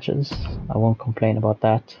 5-star matches. I won't complain about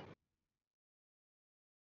that.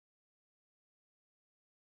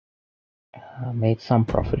 Made some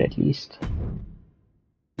profit at least.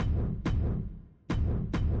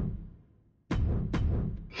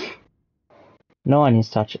 No one is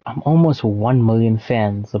touched. I'm almost 1 million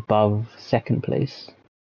fans above 2nd place.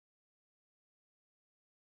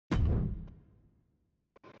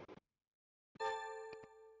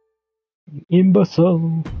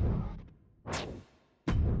 Imbecile.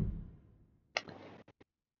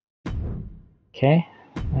 Okay,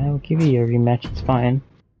 I'll give you a rematch, it's fine.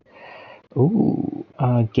 Ooh,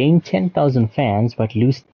 gain 10,000 fans but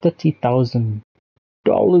lose $30,000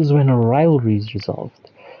 when a rivalry is resolved.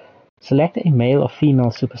 Select a male or female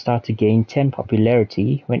superstar to gain 10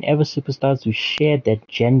 popularity. Whenever superstars who share that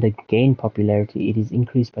gender gain popularity, it is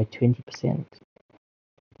increased by 20%.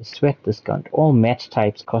 The sweat discount. All match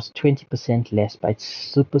types cost 20% less, but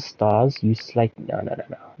superstars use slightly... No.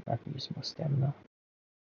 Not use more stamina.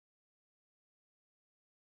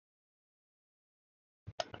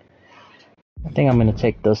 I think I'm going to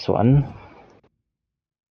take this one.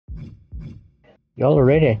 You're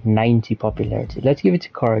already at 90 popularity. Let's give it to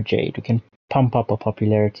Cara Jade. We can pump up our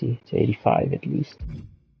popularity to 85 at least.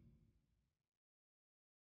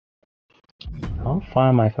 How far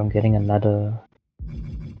am I from getting another...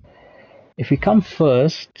 If we come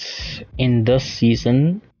first in this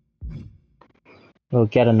season, we'll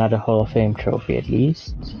get another Hall of Fame trophy at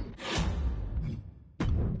least.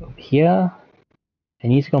 Over here, I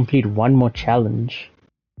need to complete one more challenge.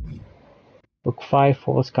 Book 5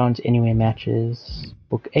 Falls Count Anywhere matches.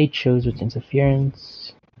 Book 8 shows with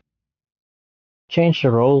interference. Change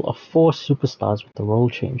the role of 4 superstars with the role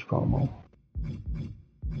change promo.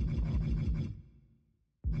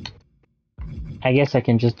 I guess I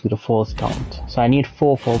can just do the Falls Count. So I need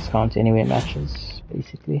 4 Falls Count Anywhere matches,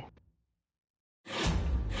 basically.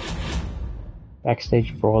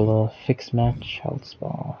 Backstage Brawler, Fixed Match, Health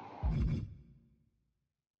Spa.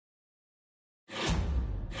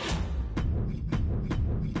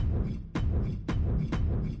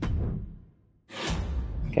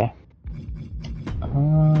 Okay.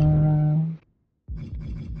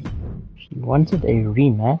 She wanted a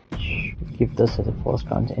rematch. We'd give this as a Falls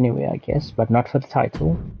Count Anywhere, I guess, but not for the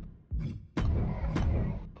title.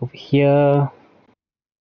 Over here,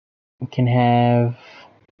 we can have...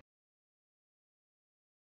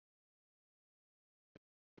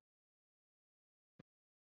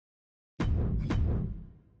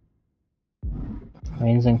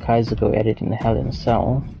 Reigns and Kaiser go at it in the Hell in a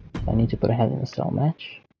Cell. I need to put a Hell in a Cell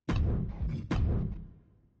match.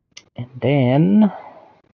 And then...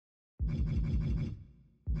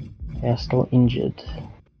 they're still injured.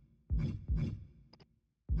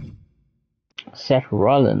 Seth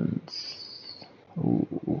Rollins.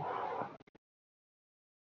 Ooh.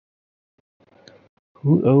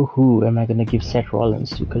 Who am I gonna give Seth Rollins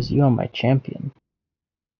to? Because you are my champion.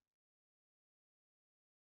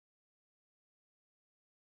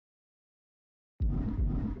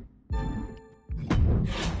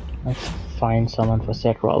 Let's find someone for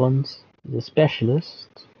Seth Rollins. He's a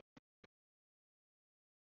specialist.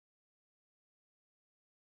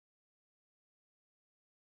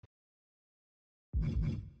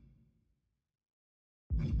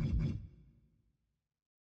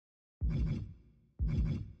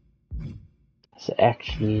 There's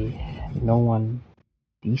actually no one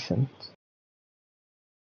decent.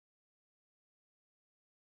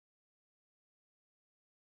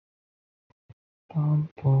 Boom,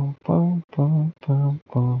 boom, boom, boom, boom,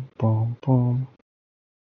 boom, boom, boom.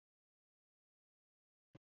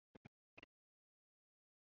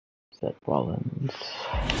 Seth Rollins.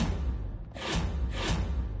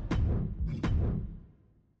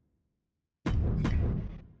 I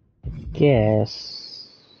guess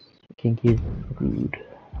we can give Rude.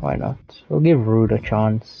 Why not? We'll give Rude a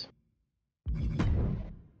chance.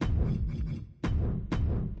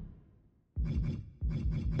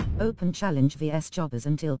 Open challenge vs Jobbers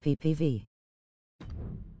until PPV.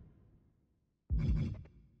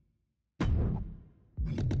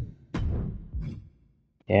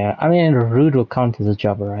 Yeah, I mean, Rude will count as a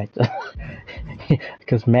jobber, right?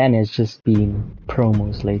 Because man has just been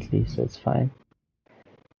promos lately, so it's fine.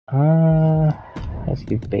 Let's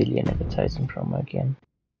give Bailey an advertising promo again.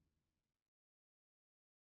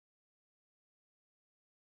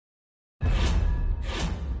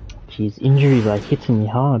 Jeez, injuries are hitting me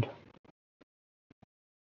hard.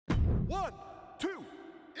 1, 2.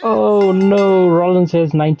 Oh no, Rollins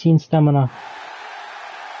has 19 stamina.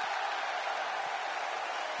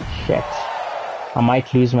 Shit. I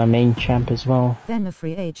might lose my main champ as well. Then a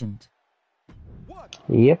free agent. 1,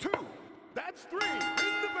 Yep. 2. That's 3. Ring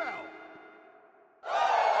the bell.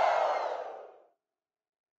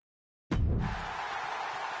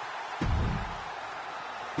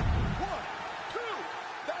 1, 2.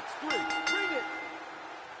 That's 3. Ring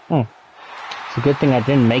it. It's a good thing I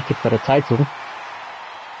didn't make it for the title.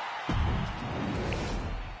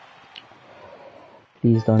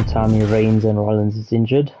 Please don't tell me Reigns and Rollins is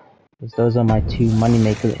injured, because those are my 2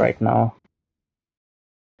 moneymakers right now.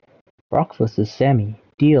 Brock vs. Sammy.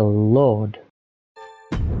 Dear Lord.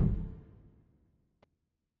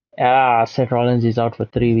 Seth Rollins is out for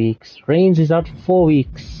 3 weeks. Reigns is out for 4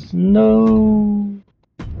 weeks. No.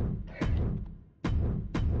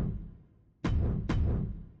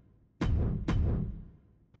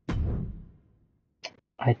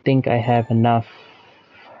 I think I have enough.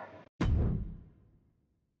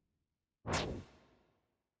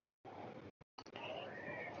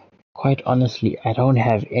 Quite honestly, I don't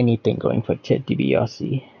have anything going for Ted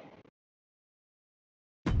DiBiase.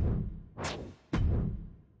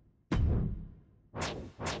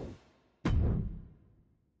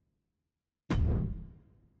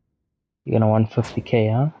 You're gonna want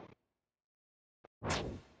 50k, huh?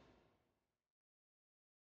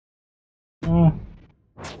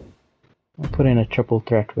 I'll put in a triple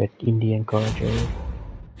threat with Indy and Karajo.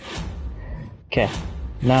 Okay,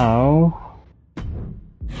 now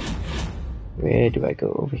where do I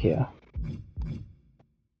go over here?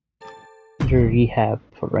 Injury rehab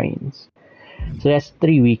for Reigns. So that's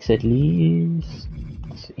 3 weeks at least.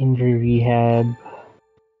 Injury rehab.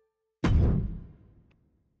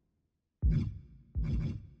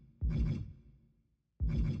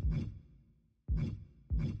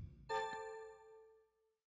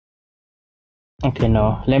 Okay,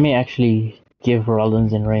 no. Let me actually give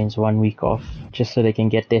Rollins and Reigns 1 week off, just so they can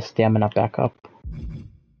get their stamina back up.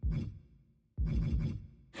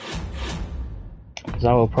 Because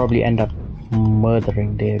I will probably end up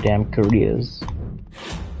murdering their damn careers.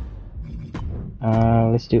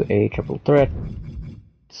 Let's do a triple threat.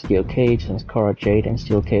 Steel Cage, since Cora Jade and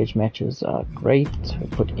Steel Cage matches are great. We'll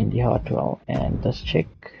put Indy Hartwell and this chick.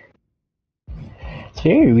 It's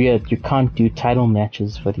very weird, you can't do title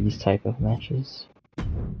matches for these type of matches.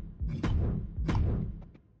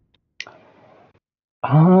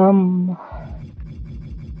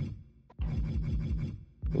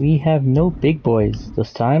 We have no big boys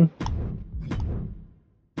this time.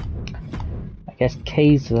 I guess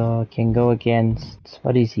Kaiser can go against,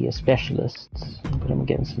 what is he, a specialist? I'll put him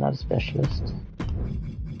against another specialist.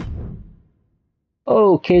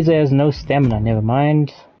 Oh, Kaiser has no stamina, never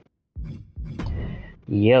mind.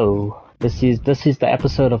 Yo, this is the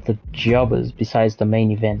episode of the Jobbers besides the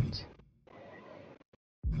main event.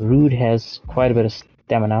 Rude has quite a bit of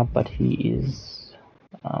stamina, but he is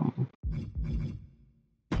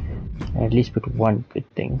at least put one good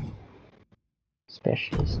thing.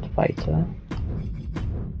 Specialist fighter.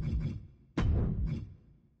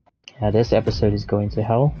 Yeah, this episode is going to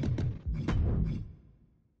hell.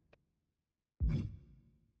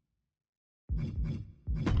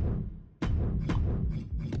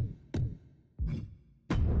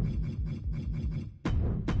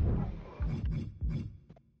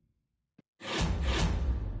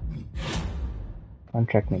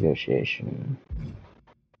 Contract negotiation.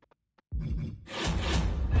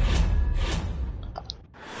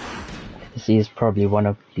 This is probably one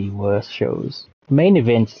of the worst shows. The main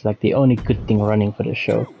event is like the only good thing running for the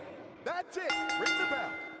show. That's it. Ring the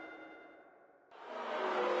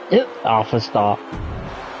bell. Alpha Star. 1,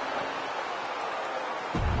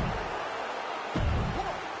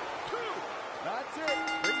 2. That's it.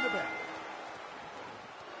 Ring the bell.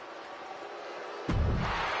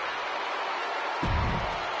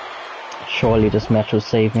 Surely this match will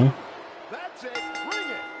save me. That's it. Ring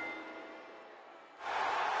it.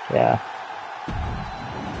 Yeah.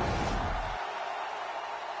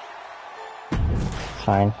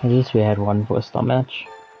 Fine. At least we had one 4-star match.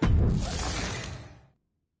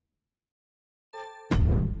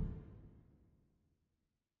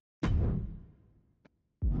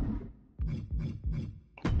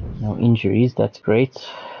 No injuries, that's great.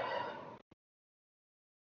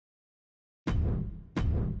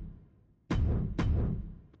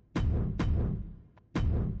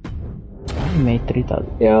 We made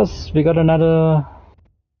 3,000. Yes, we got another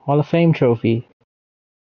Hall of Fame trophy.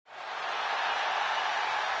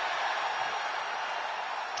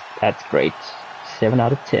 That's great. 7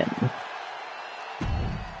 out of 10.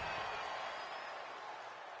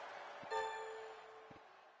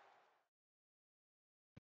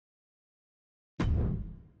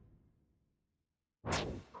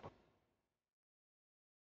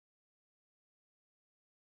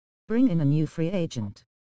 Bring in a new free agent.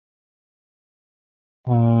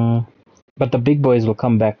 But the big boys will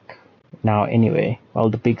come back now anyway. Well,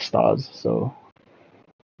 the big stars, so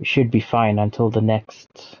we should be fine until the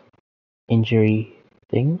next injury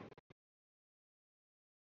thing.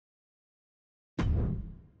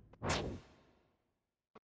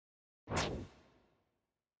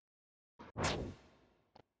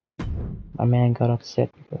 My man got upset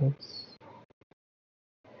because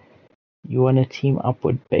you want to team up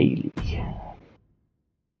with Bailey.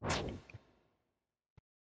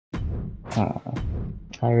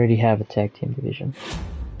 I already have a tag team division.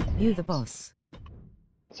 You the boss.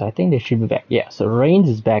 So I think they should be back. Yeah, so Reigns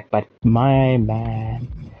is back, but my man,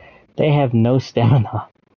 they have no stamina.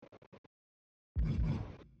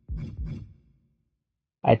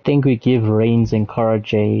 I think we give Reigns and Cara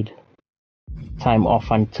Jade time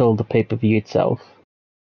off until the pay-per-view itself.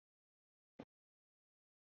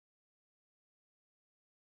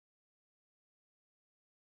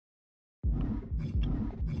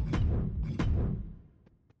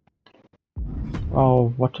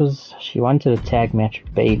 Oh, she wanted a tag match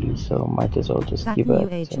with Bailey, so might as well just That give her new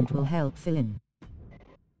a agent tag will match. help fill in.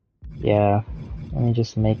 Yeah, let me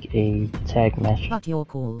just make a tag match. But your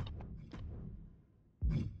call.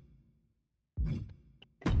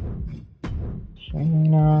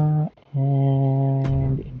 Shayna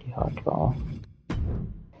and Indy Hartwell.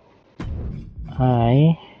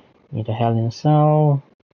 I need a Hell in a Cell.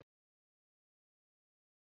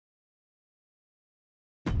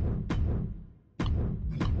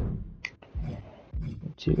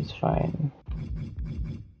 Two is fine.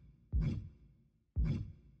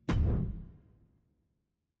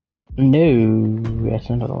 No, that's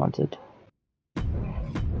not what I wanted.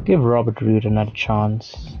 Give Robert Roode another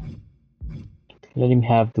chance. Let him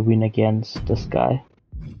have the win against this guy.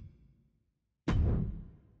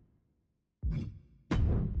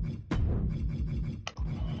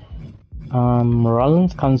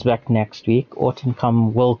 Rollins comes back next week. Orton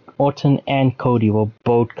and Cody will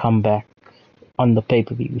both come back on the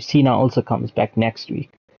pay-per-view. Cena also comes back next week.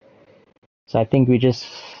 So I think we just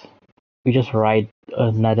ride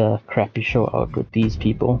another crappy show out with these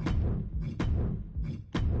people.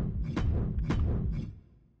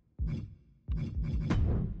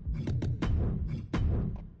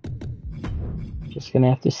 Just gonna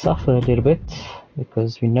have to suffer a little bit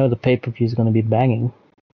because we know the pay-per-view is gonna be banging.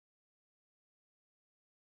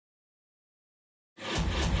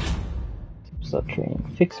 Start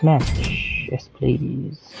training. Fixed match. Yes,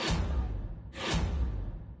 please.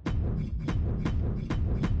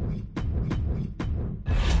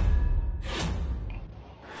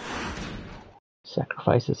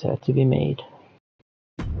 Sacrifices had to be made.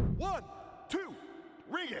 1, 2,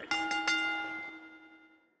 ring it.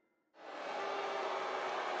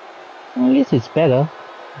 Well, at least it's better.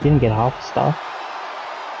 Didn't get half the stuff.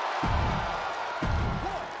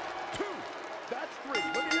 1, 2, that's 3.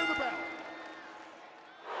 Let me hear the bell.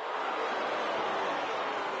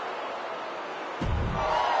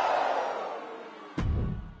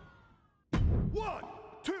 One,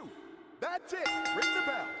 2, that's it. Ring the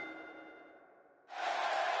bell.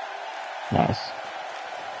 Nice.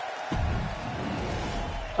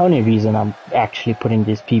 Only reason I'm actually putting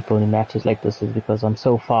these people in matches like this is because I'm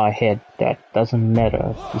so far ahead that doesn't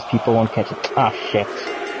matter. These people won't catch it. Ah, shit.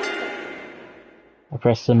 I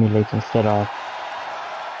pressed simulate instead of.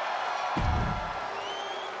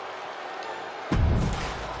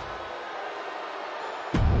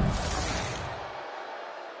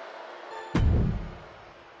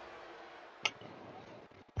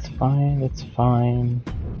 It's fine, it's fine.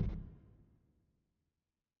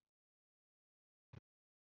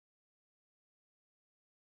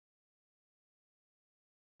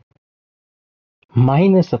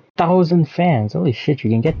 Minus 1,000 fans. Holy shit, you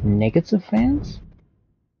can get negative fans?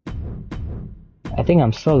 I think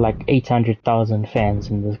I'm still like 800,000 fans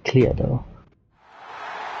in the clear though.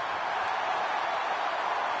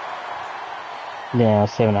 Yeah,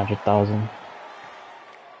 700,000.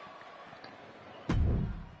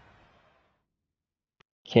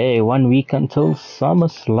 Okay, 1 week until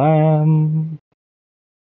SummerSlam.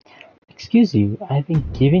 Excuse you, I've been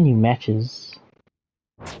giving you matches.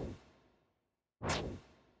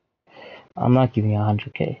 I'm not giving you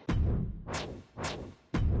 100k.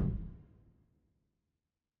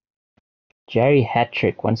 Jerry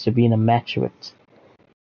Hattrick wants to be in a match with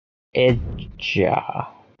Edge.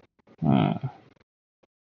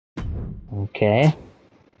 Okay.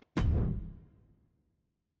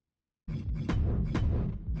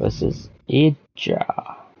 Versus Edge.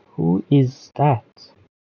 Who is that?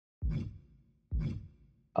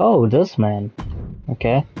 Oh, this man.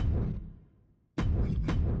 Okay.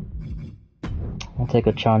 I'll take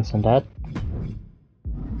a chance on that.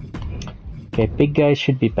 Okay, big guys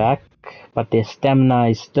should be back, but their stamina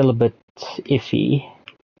is still a bit iffy.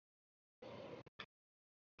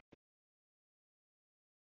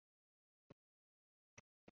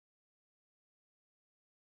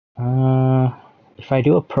 If I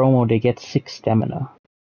do a promo, they get 6 stamina.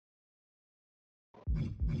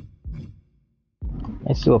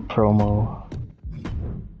 Let's do a promo.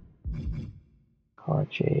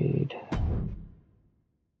 Jade.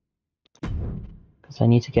 Because I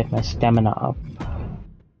need to get my stamina up.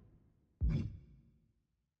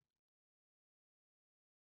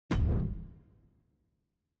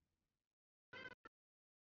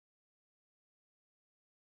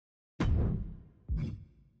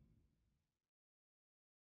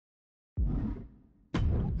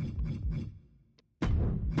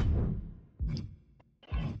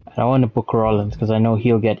 I don't want to book Rollins because I know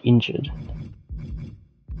he'll get injured.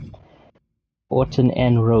 Orton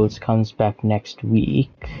and Rhodes comes back next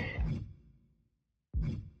week.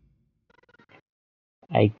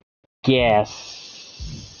 I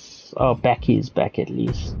guess. Oh, Becky is back at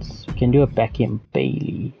least. We can do a Becky and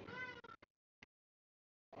Bailey.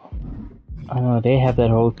 I know they have that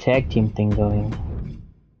whole tag team thing going.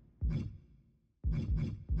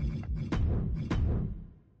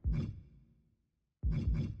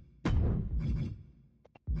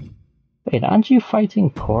 Wait, aren't you fighting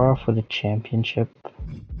Cora for the championship?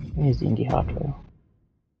 Where's Indy Hartwell?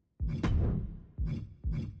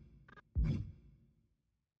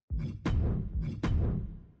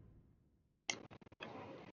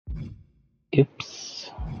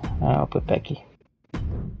 Oops. I'll put Becky. I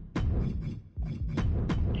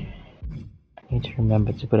need to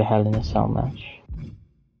remember to put a Hell in a Cell match.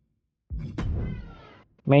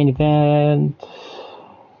 Main event.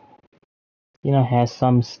 You know, has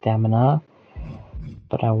some stamina,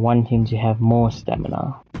 but I want him to have more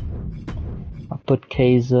stamina. I'll put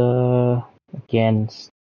Kaiser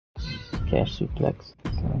against Cash Suplex.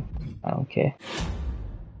 I don't care.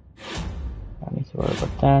 I need to worry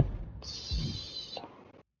about that.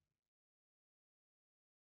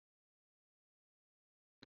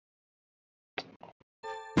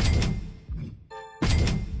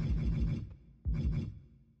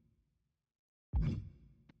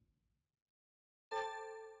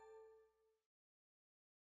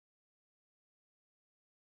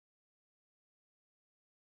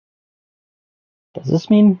 Does this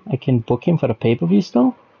mean I can book him for the pay-per-view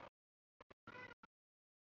still?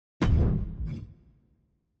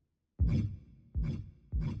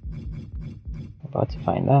 About to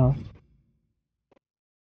find out.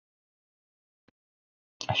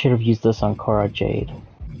 I should have used this on Cora Jade.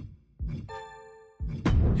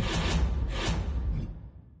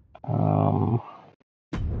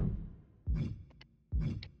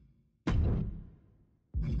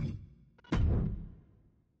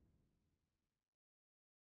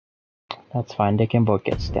 That's fine, they can both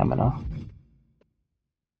get stamina.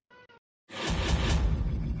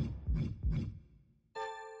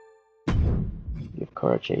 Give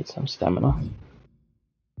Cora Jade some stamina.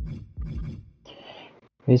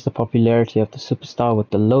 Raise the popularity of the superstar with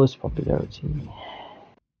the lowest popularity.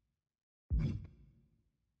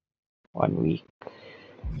 1 week.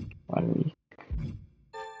 1 week.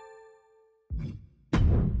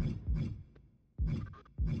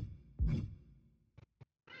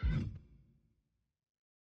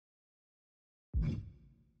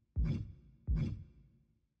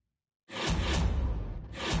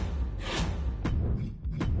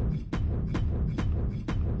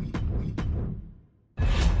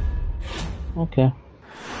 Okay.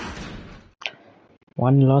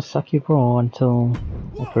 One loss Saki Pro until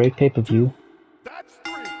a great pay-per-view. That's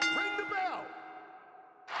 3. Ring the bell.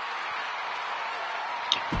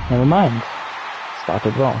 Never mind.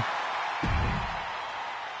 Started wrong.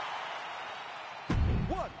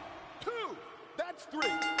 1, 2. That's 3.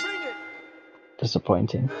 Ring it.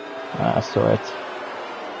 Disappointing. I saw it.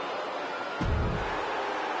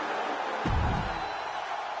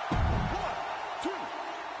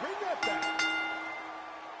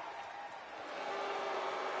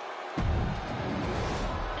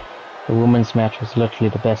 The women's match was literally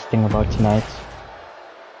the best thing about tonight.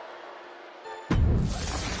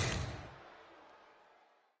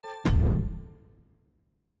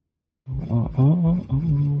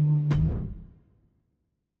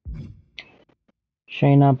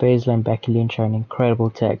 Shayna Baszler and Becky Lynch are an incredible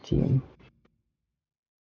tag team.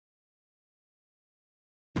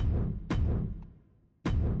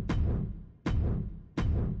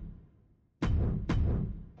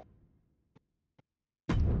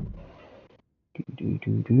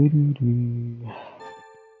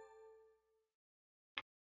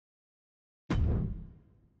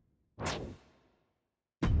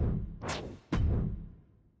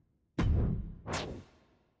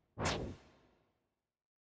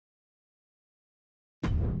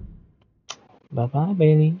 Bye bye,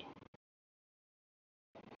 Bailey.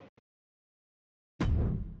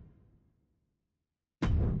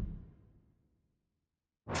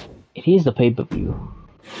 It is the pay-per-view.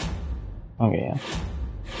 Oh yeah.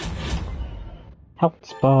 Health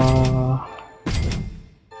spa.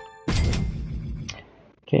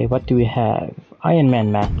 Okay, what do we have? Iron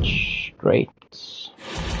Man match. Great.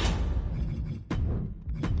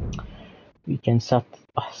 We can set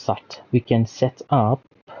up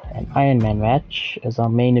an Iron Man match as our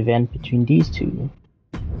main event between these two.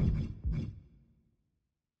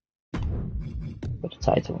 For the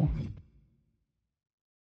title.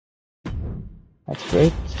 That's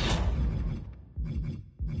great.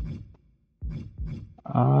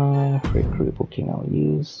 Free crew booking I'll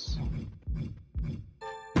use.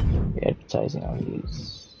 Advertising I'll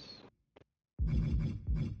use.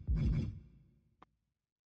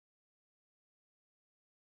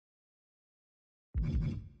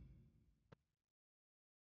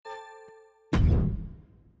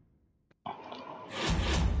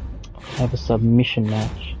 Have a submission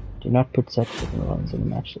match. Do not put Seth Rollins in the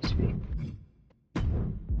match this week.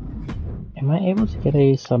 Am I able to get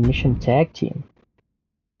a submission tag team?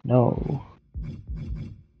 No.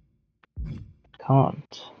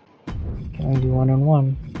 Can't. Can only do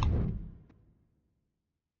one-on-one.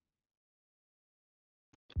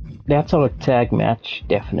 That's our tag match,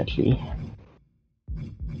 definitely.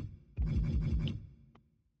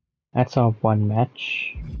 That's our one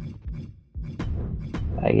match.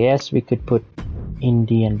 I guess we could put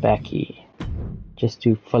Indy and Becky just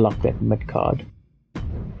to fill up that mid card.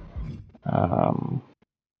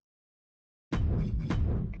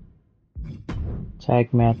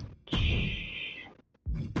 Tag match.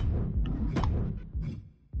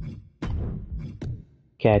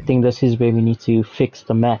 Okay, I think this is where we need to fix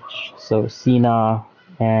the match. So Cena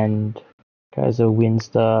and Kaiser wins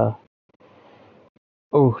the...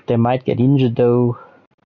 Oh, they might get injured though.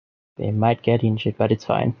 They might get injured, but it's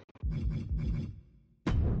fine.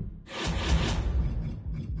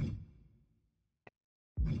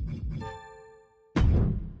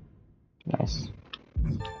 Nice.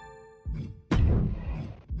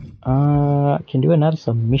 Can do another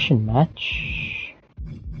submission match.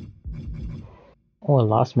 Or a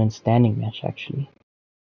last man standing match, actually.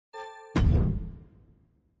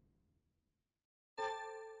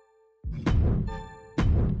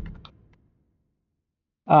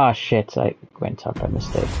 Ah, shit, I went up by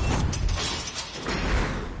mistake.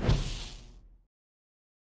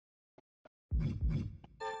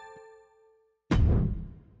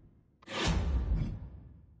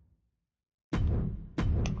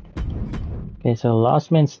 Okay, so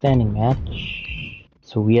last man standing match.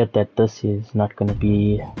 It's weird that this is not gonna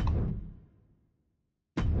be...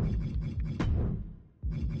 Okay,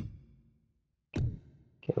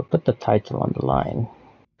 we'll put the title on the line.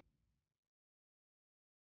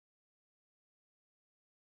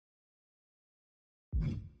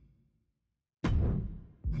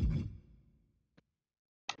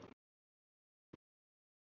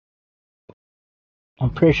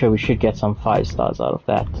 I'm pretty sure we should get some 5 stars out of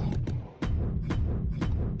that.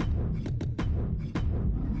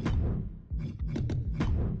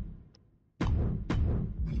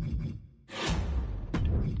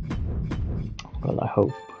 Well, I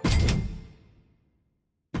hope.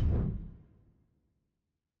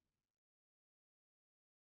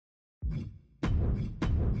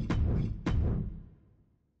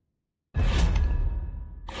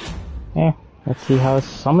 Yeah, let's see how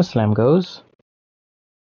SummerSlam goes.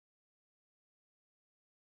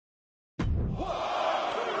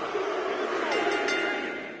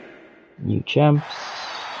 New champs.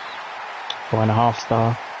 4.5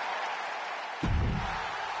 star.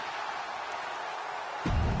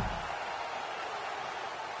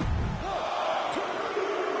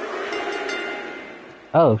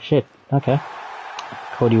 Oh shit, okay.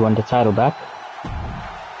 Cody won the title back.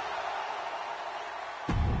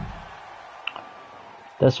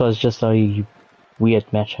 This was just a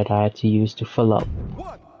weird match that I had to use to fill up.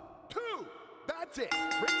 1, 2, that's it.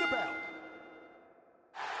 Ring the bell.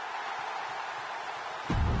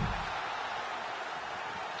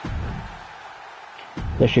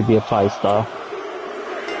 There should be a 5 star.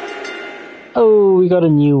 Oh, we got a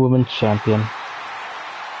new women's champion.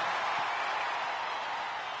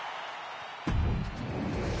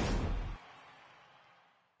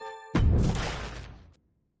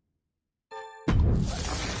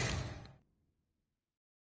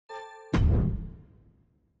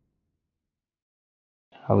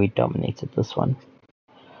 How we dominated this one.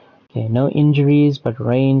 Okay, no injuries, but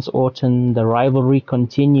Reigns, Orton, the rivalry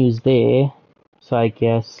continues there. So I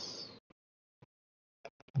guess...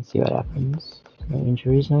 Let's see what happens. No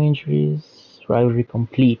injuries, no injuries. Rivalry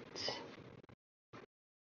complete.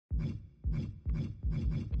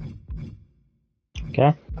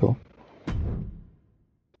 Okay, cool.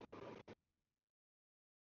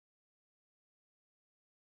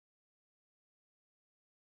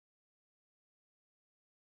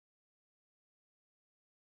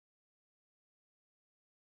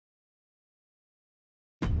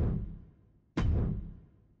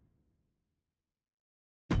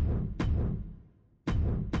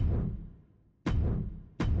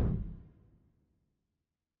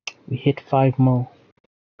 We hit 5 more.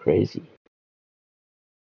 Crazy.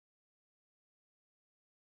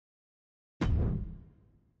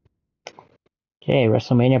 Okay,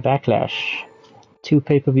 WrestleMania Backlash. 2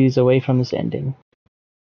 pay-per-views away from this ending.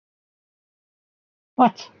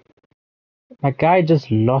 What? That guy just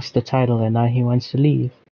lost the title and now he wants to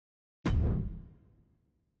leave.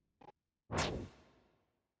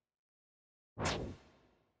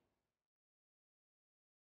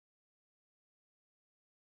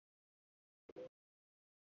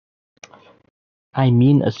 I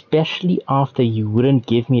mean, especially after you wouldn't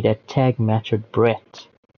give me that tag match with Brett.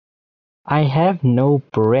 I have no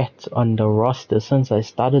Brett on the roster since I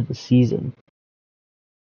started the season.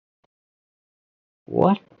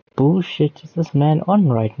 What bullshit is this man on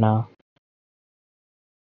right now?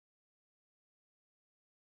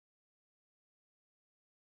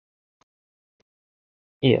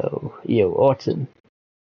 Yo, Orton.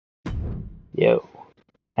 Yo,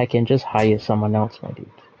 I can just hire someone else, my dude.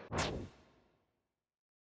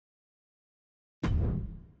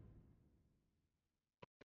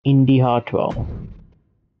 Indy Hartwell.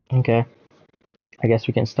 Okay. I guess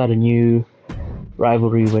we can start a new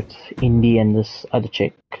rivalry with Indy and this other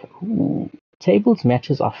chick. Ooh. Tables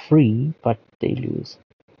matches are free, but they lose.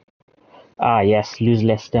 Ah, yes, lose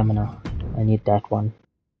less stamina. I need that one.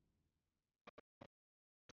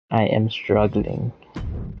 I am struggling.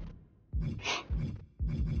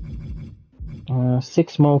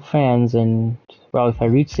 6 more fans, and well, if I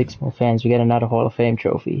reach 6 more fans, we get another Hall of Fame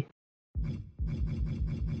trophy.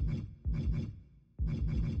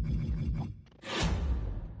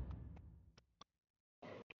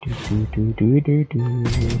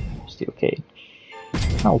 Steel cage.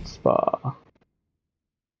 Health spa.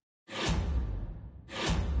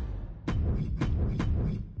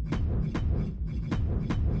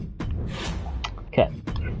 Okay,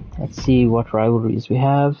 let's see what rivalries we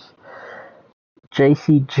have.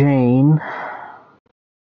 JC Jane.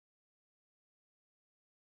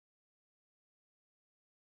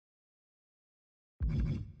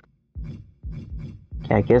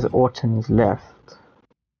 Okay, I guess Orton is left.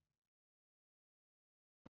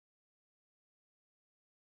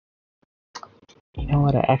 You know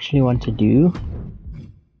what I actually want to do?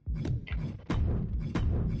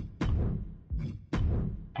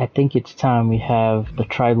 I think it's time we have the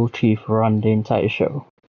tribal chief run the entire show.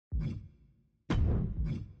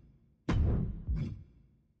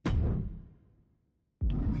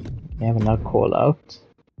 They have another call out.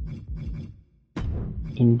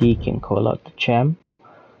 Indy can call out the champ.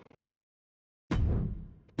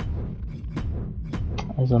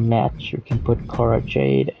 As a match, you can put Cora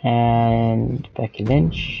Jade and Becky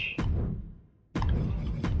Lynch.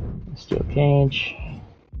 Steel cage.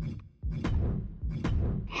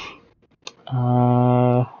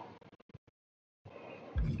 Can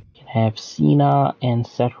have Cena and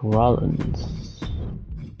Seth Rollins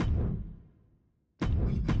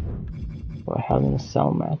for a Hell in a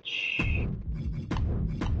Cell match.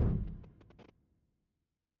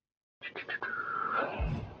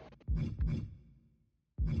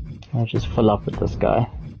 I'll just fill up with this guy.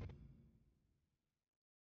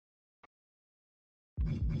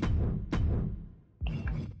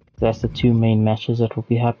 That's the 2 main matches that will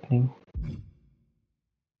be happening.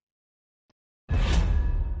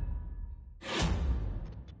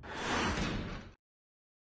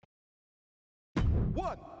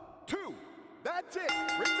 One, two, that's it.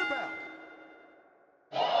 Ring the bell.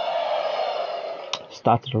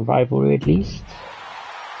 Started a rivalry at least.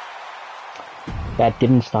 That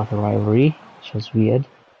didn't start a rivalry, which was weird.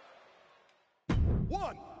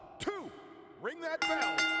 One, two, ring that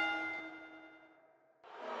bell.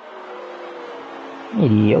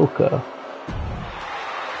 Mediocre.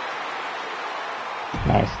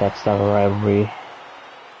 Nice, that started a rivalry.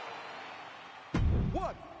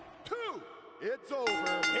 One, two, it's over.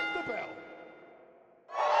 Hit the bell.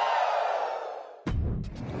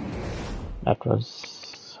 That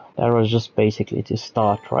was just basically to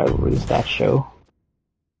start rivalries, that show.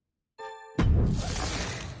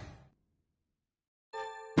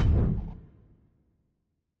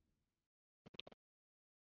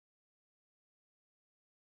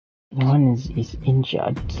 One is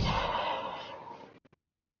injured.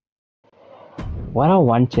 What I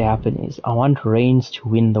want to happen is I want Reigns to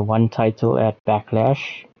win the one title at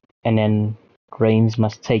Backlash, and then Reigns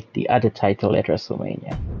must take the other title at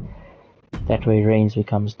WrestleMania. That way Reigns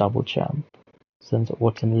becomes double champ, since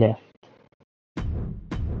Orton left.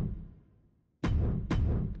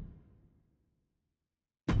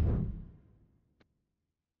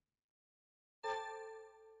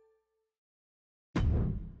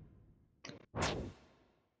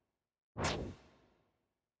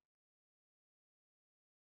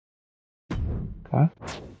 Okay.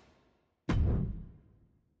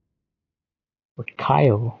 With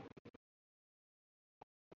Kyle.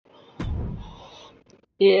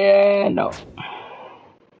 Yeah, no.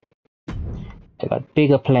 I got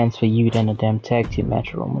bigger plans for you than a damn tag team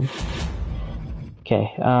match, Roman.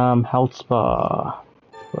 Okay, health spa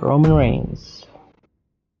for Roman Reigns.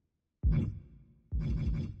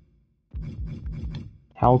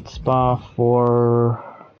 Health spa for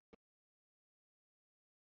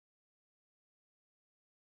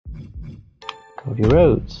Cody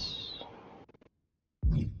Rhodes.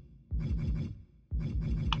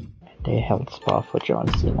 And a health spa for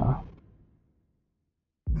John Cena.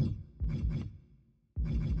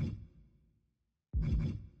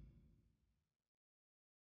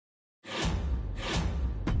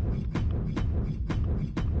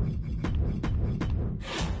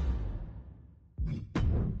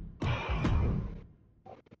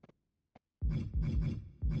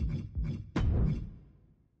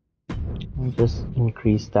 I'll just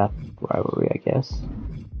increase that rivalry, I guess.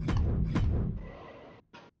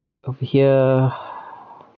 Over here,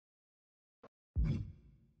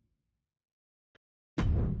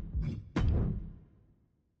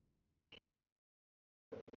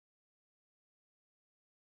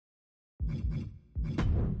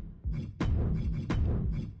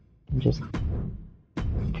 just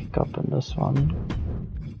pick up on this one.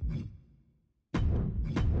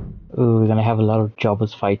 Ooh, we're gonna have a lot of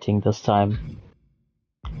jobbers fighting this time.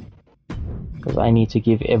 Because I need to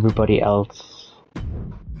give everybody else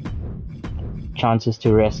chances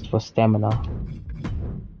to rest for stamina.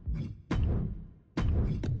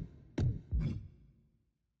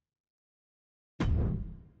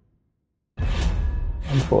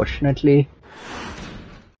 Unfortunately.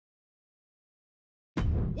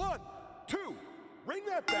 1, 2, ring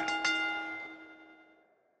that bell.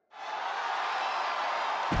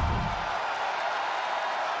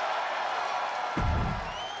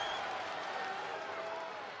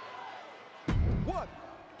 One,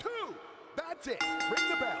 two, that's it. Ring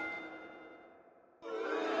the bell.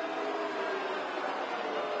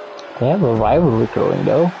 They have a rivalry growing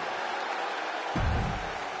though. 1,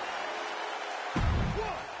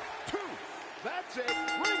 2, that's it.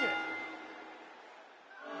 Ring it.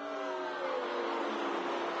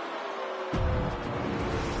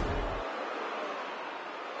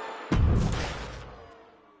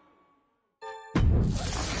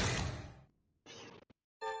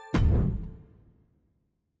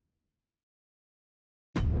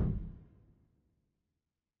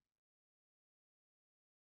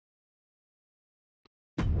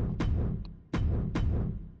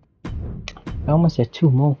 I almost had 2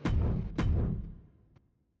 more.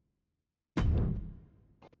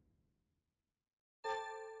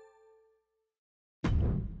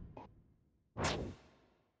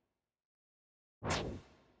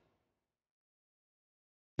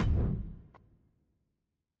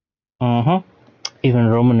 Even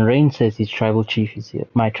Roman Reigns says his tribal chief is here.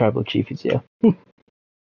 My tribal chief is here.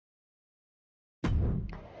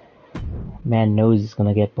 Man knows he's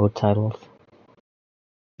gonna get both titles.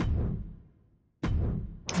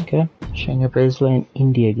 Okay, Shayna Baszler in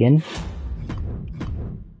India again.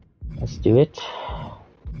 Let's do it.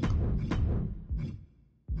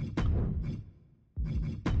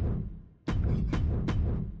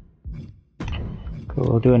 Cool,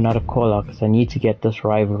 we'll do another call out because I need to get this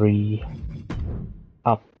rivalry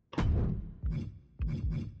up.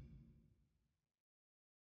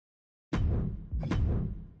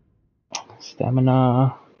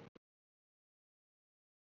 Stamina.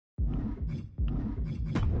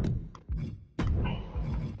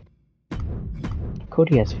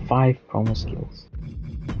 Cody has 5 promo skills.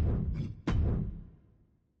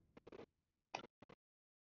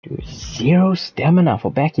 Dude, 0 stamina for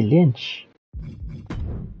Becky Lynch.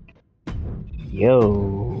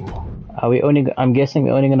 Yo. Are we only? I'm guessing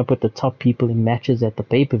we're only gonna put the top people in matches at the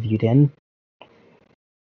pay-per-view then.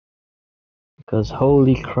 Because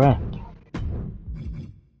holy crap.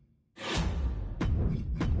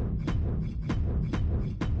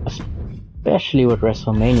 Especially with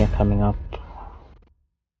WrestleMania coming up.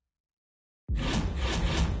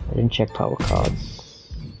 I didn't check power cards.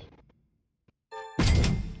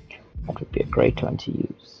 That would be a great one to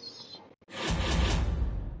use.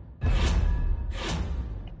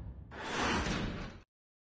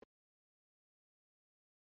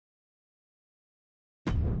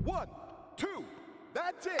 One, two,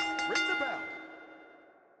 that's it. Ring the bell.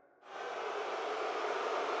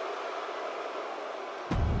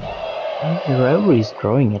 The rivalry is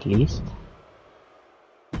growing at least.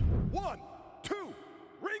 1, 2,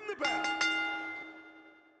 ring the bell.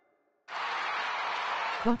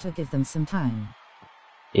 Gotta give them some time.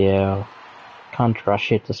 Yeah, can't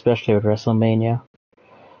rush it, especially with WrestleMania.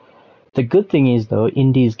 The good thing is though,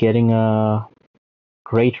 Indy's getting a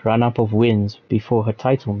great run-up of wins before her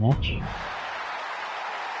title match.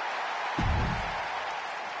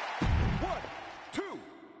 1, 2,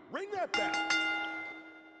 ring that bell.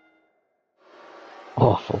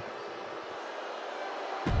 Awful.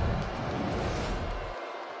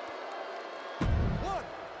 1,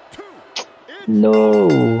 2, it's No.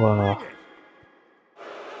 ring it.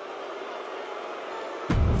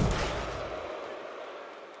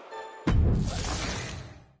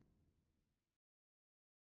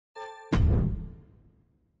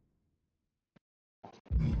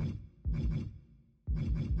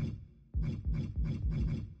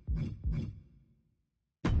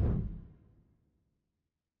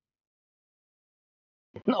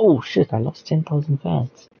 No, shit, I lost 10,000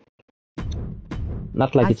 fans.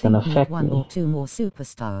 Not like I it's gonna think need affect one me. or two more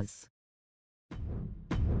superstars.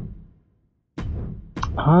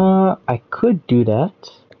 I could do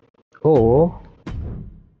that. Or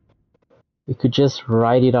we could just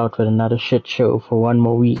ride it out with another shit show for one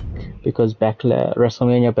more week, because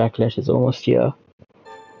WrestleMania Backlash is almost here.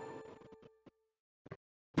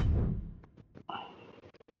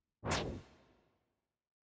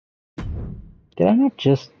 Did I not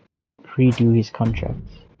just redo his contract?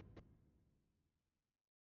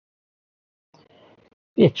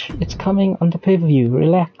 Bitch, it's coming on the pay-per-view,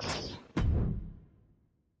 relax.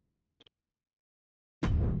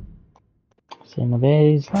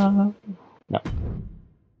 No.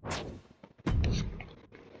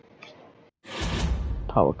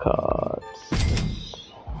 Power cards.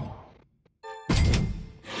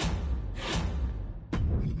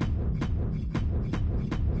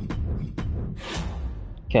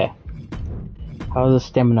 Okay. How's the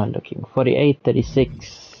stamina looking? 48,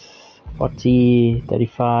 36, 40,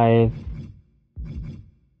 35.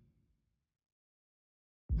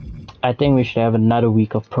 I think we should have another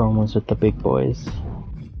week of promos with the big boys.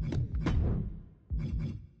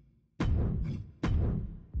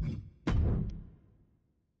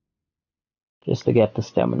 Just to get the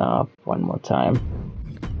stamina up one more time.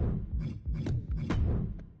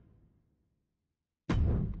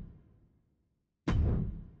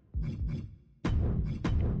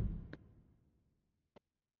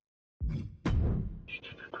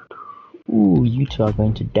 Ooh, you two are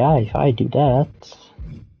going to die if I do that.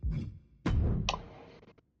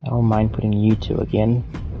 I don't mind putting you two again.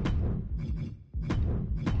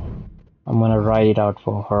 I'm gonna ride it out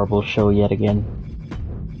for a horrible show yet again.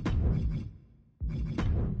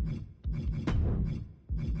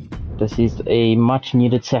 This is a much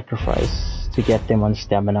needed sacrifice to get them on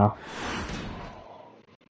stamina.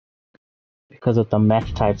 Because of the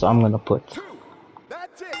match types I'm gonna put. 2,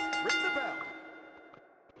 that's it. Ring the bell.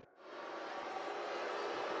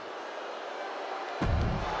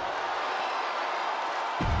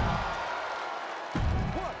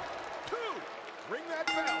 1, 2, ring that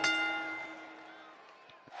bell.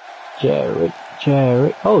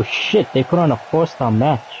 Jarrett. Oh shit, they put on a 4-star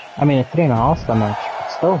match. I mean a 3.5-star match. But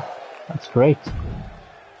still, that's great.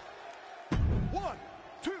 1,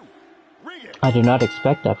 2, ring it. I do not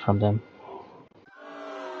expect that from them.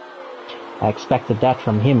 I expected that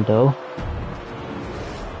from him though.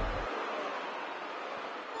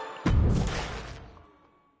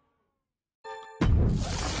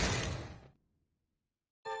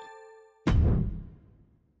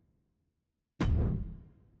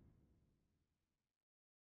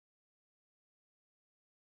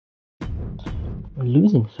 We're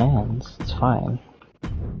losing fans, it's fine.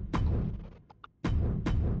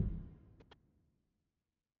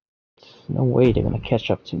 There's no way they're gonna catch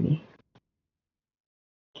up to me.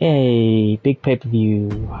 Okay, big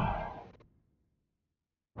pay-per-view.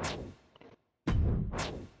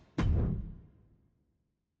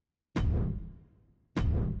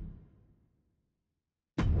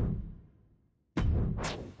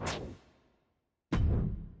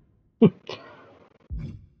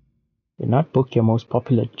 Did not book your most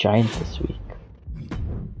popular giant this week.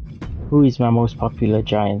 Who is my most popular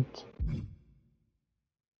giant?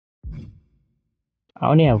 I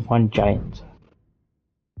only have one giant.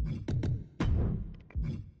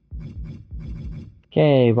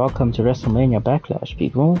 Okay, welcome to WrestleMania Backlash,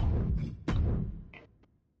 people.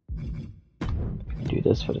 Do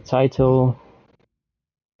this for the title.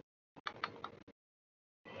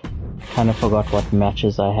 Kinda forgot what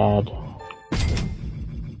matches I had.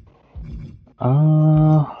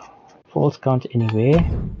 False count anyway.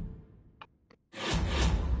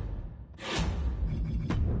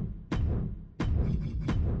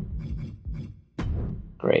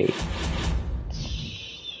 Great.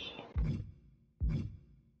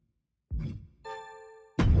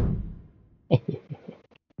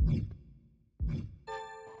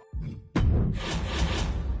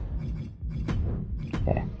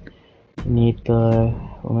 Need the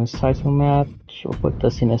women's title match. We'll put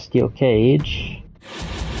this in a steel cage.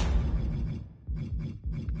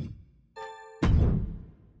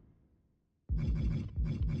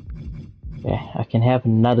 Yeah, I can have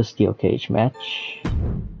another steel cage match.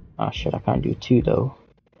 Oh shit, I can't do two though.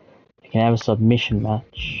 I can have a submission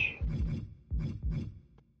match.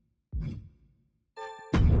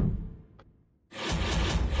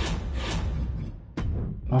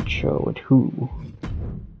 Not sure with who.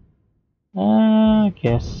 I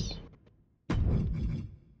guess.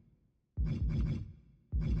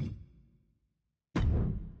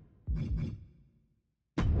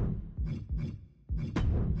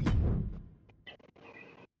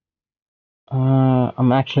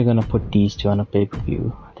 I'm actually gonna put these two on a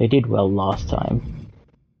pay-per-view. They did well last time.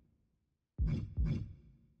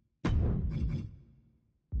 I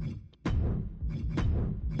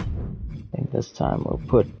think this time we'll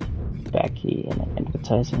put Becky in an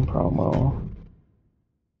advertising promo.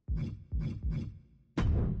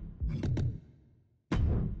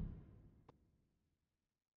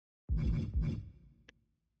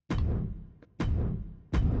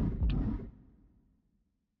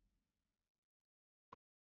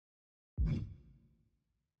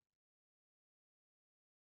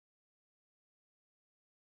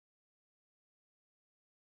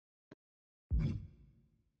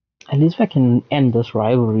 At least if I can end this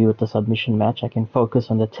rivalry with the submission match, I can focus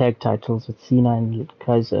on the tag titles with Cena and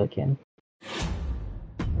Kaiser again.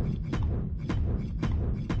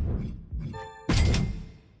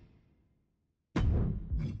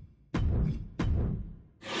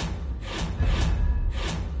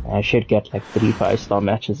 I should get like 3 5-star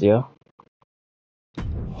matches here.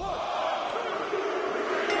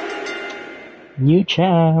 New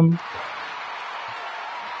champ!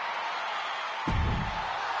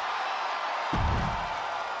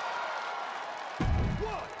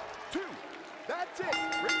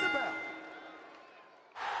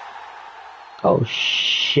 Oh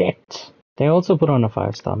shit! They also put on a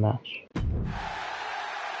 5-star match.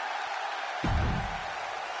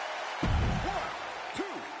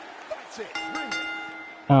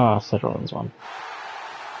 Ah, Seth Rollins won.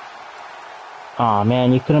 Aw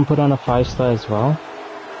man, you couldn't put on a 5-star as well?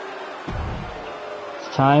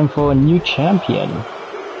 It's time for a new champion.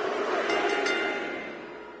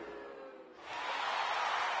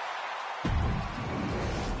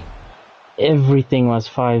 Everything was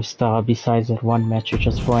 5-star besides that one match which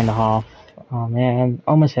was 4.5. Oh man,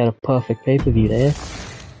 almost had a perfect pay-per-view there.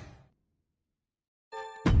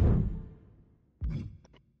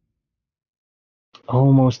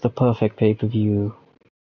 Almost a perfect pay-per-view.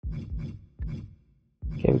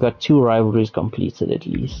 Okay, we've got 2 rivalries completed at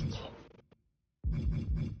least.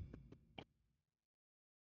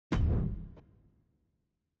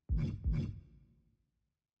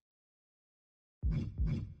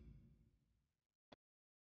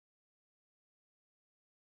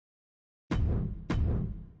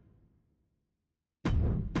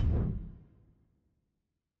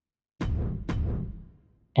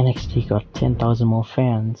 NXT got 10,000 more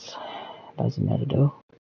fans. Doesn't matter though.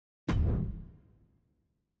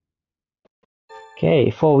 Okay,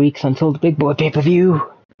 4 weeks until the big boy pay-per-view.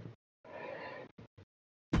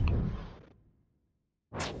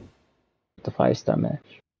 The 5-star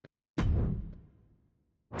match.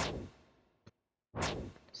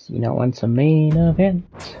 Cena wants a main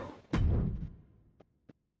event.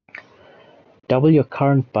 Double your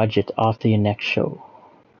current budget after your next show.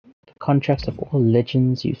 The contracts of all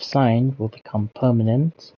legends you've signed will become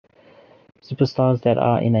permanent. Superstars that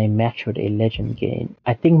are in a match with a legend gain.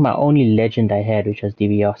 I think my only legend I had, which was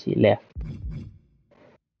DiBiase, left.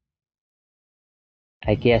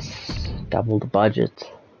 I guess double the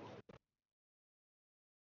budget.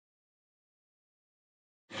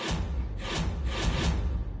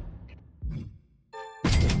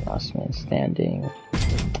 Last man standing.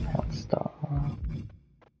 Hellstar.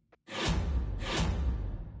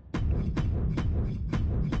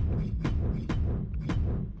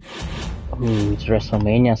 Ooh, it's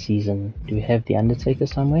WrestleMania season. Do we have The Undertaker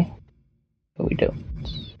somewhere? But we don't.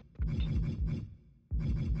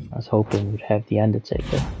 I was hoping we'd have The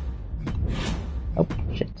Undertaker. Oh,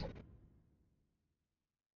 shit.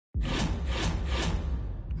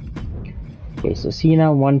 Okay, so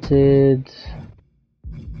Cena wanted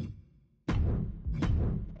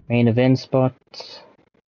main event spot.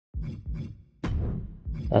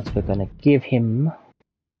 That's what we're gonna give him.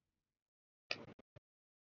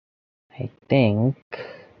 I think.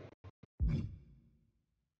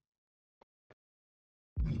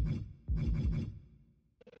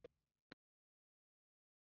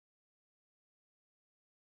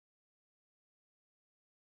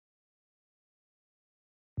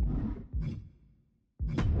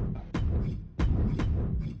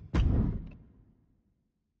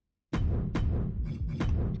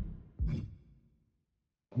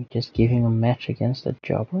 We just give him a match against a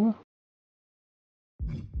jobber?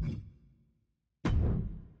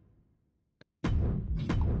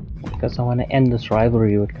 Because I want to end this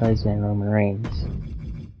rivalry with Kaiser and Roman Reigns.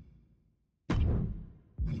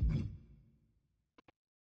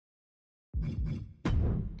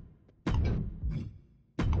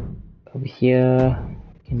 Over here,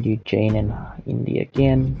 we can do Jane and Indy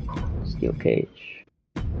again. Steel cage.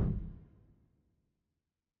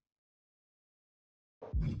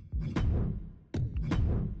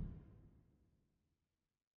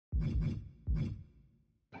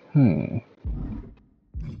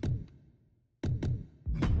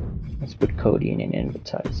 Let's put Cody in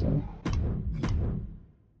advertising.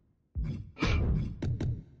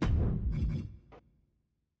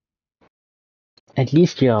 At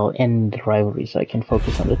least here I'll end the rivalry so I can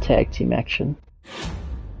focus on the tag team action.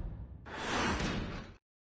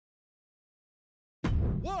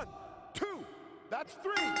 1, 2, that's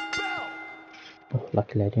 3, bell! Oh,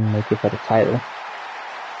 luckily I didn't make it for the title. 1,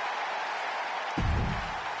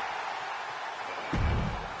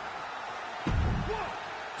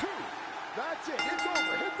 2, that's it, it's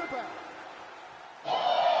over, hit the bell! 1,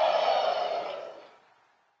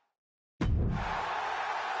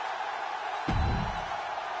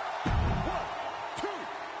 2,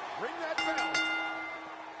 ring that bell!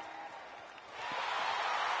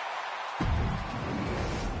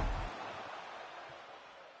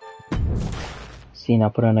 Cena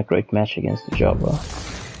put on a great match against the Jobber.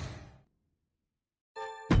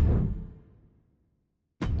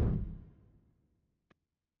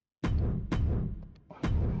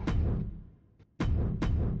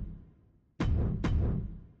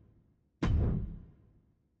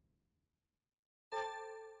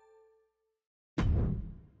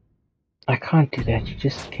 I can't do that, you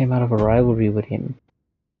just came out of a rivalry with him.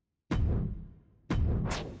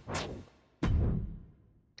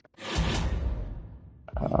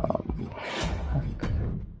 Fuck.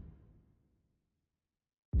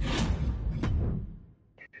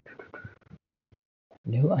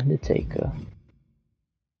 No Undertaker.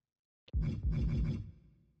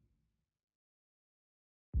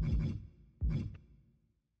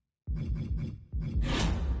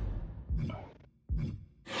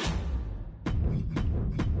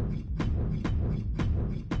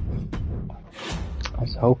 I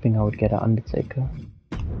was hoping I would get an Undertaker.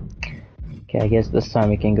 Okay, I guess this time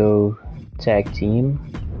we can go tag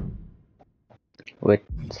team with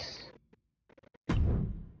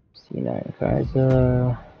Cena and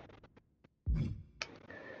Kaiser.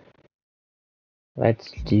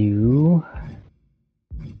 Let's do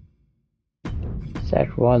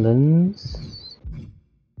Seth Rollins.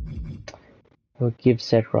 We'll give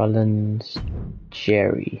Seth Rollins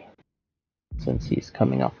Jerry since he's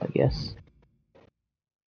coming up, I guess.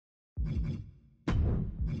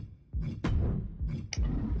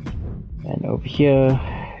 And over here,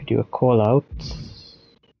 do a call out.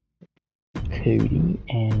 Cody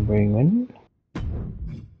and Roman.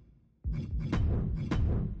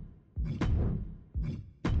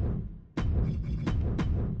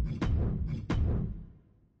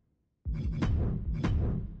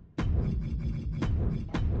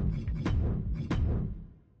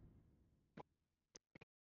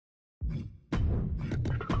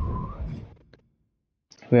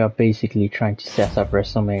 We are basically trying to set up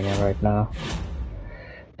WrestleMania right now.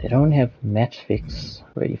 They don't have match fix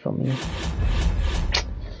ready for me.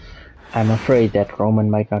 I'm afraid that Roman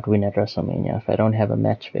might not win at WrestleMania if I don't have a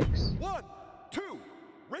match fix. 1, 2,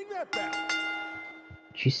 ring that bell!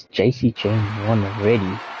 Jeez, JC Jane won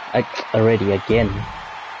already. Already again.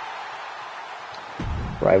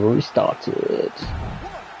 Rivalry started. 1,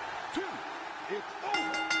 2, it's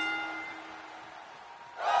over!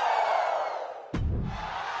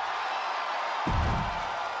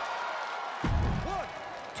 1,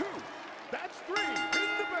 2, that's 3,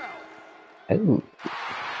 ring the bell! Oh.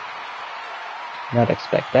 Not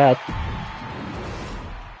expect that.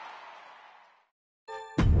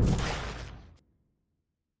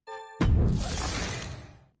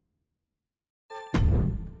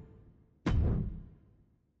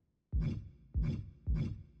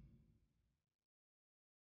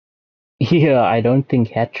 Yeah, I don't think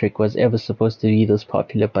Hat-Trick was ever supposed to be this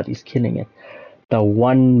popular, but he's killing it. The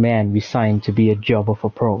one man we signed to be a jobber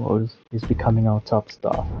for promos is becoming our top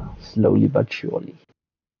star, slowly but surely.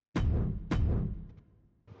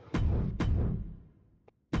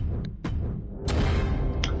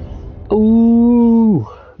 Ooh,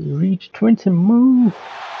 we reached 20 move.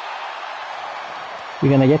 We're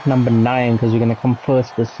gonna get number 9 because we're gonna come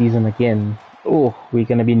first this season again. Oh, we're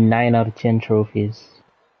gonna be 9 out of 10 trophies.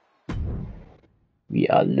 We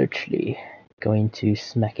are literally going to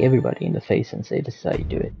smack everybody in the face and say this is how you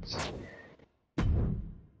do it.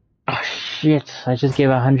 Oh shit, I just gave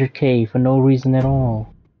 100k for no reason at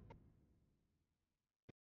all.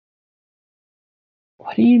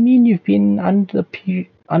 What do you mean you've been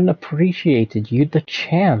unappreciated? You're the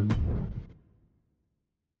champ.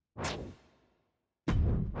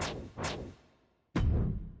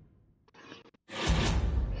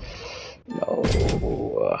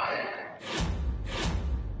 No.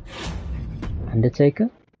 Undertaker?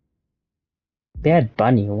 Bad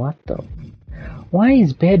Bunny, what the? Why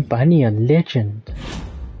is Bad Bunny a legend?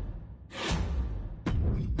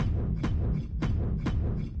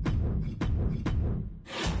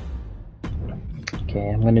 Okay,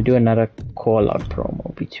 I'm gonna do another call-out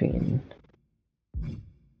promo between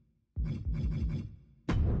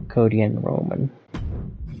Cody and Roman.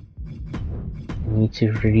 I need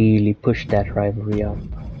to really push that rivalry up.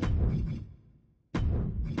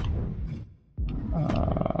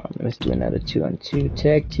 Let's do another 2-on-2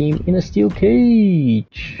 tag team in a steel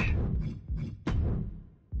cage.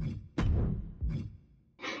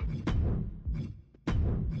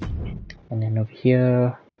 And then over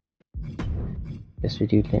here, yes, we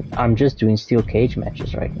do. I'm just doing steel cage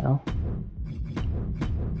matches right now.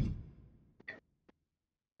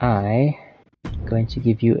 I'm going to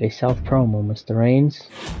give you a self promo, Mr. Reigns.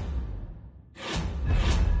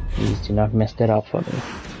 Please do not mess that up for me.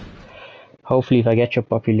 Hopefully, if I get your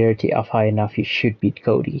popularity up high enough, you should beat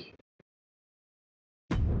Cody.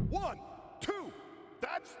 1, 2,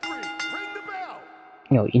 that's 3. Ring the bell.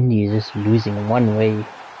 No, Indy is just losing one way. 1,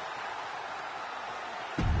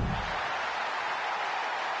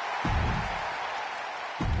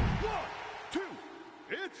 2,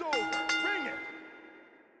 it's over. Ring it.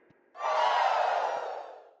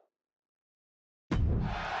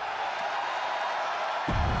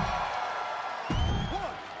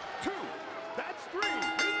 1, 2, that's 3.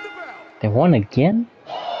 Ring the bell. They won again?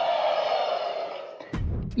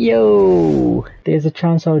 Yo! There's a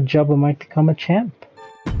chance our jobber might become a champ.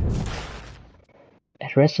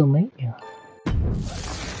 At WrestleMania.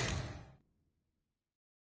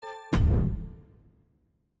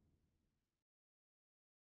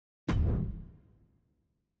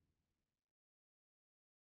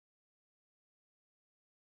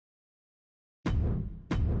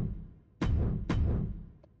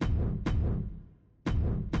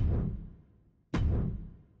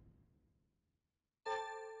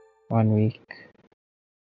 One week.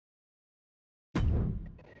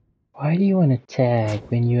 Why do you want to tag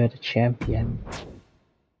when you're the champion?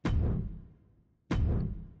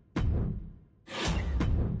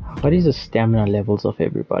 What is the stamina levels of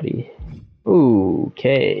everybody?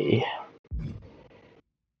 Okay.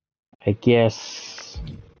 I guess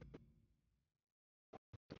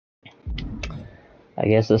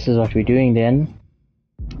this is what we're doing then.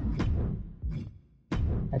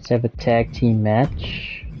 Let's have a tag team match.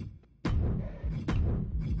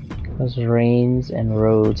 Because Reigns and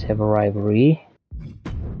Rhodes have a rivalry.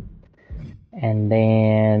 And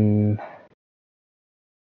then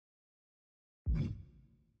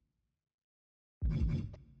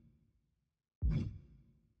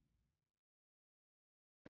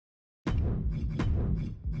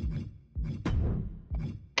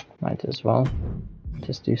might as well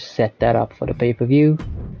just to set that up for the pay-per-view.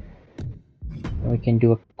 We can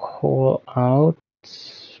do a call out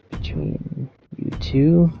between you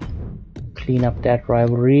two, clean up that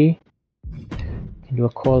rivalry. We can do a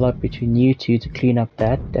call out between you two to clean up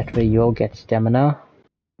that way you'll get stamina.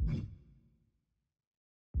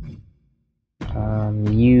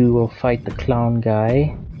 You will fight the clown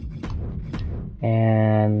guy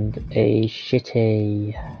and a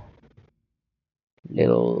shitty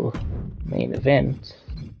little main event.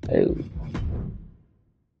 Oh.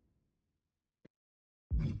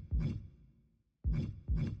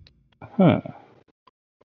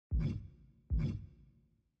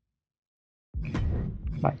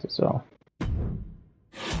 Might as well.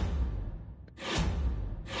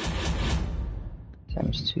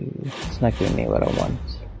 Times 2. It's not giving me what I want.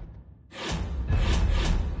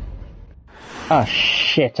 Ah,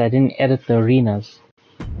 shit, I didn't edit the arenas.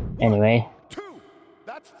 Anyway. 2,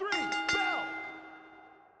 that's 3.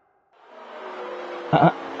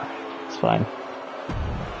 Bell. It's fine.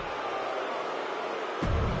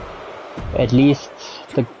 At least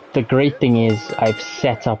the great thing is I've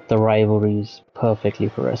set up the rivalries perfectly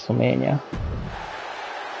for WrestleMania. 1,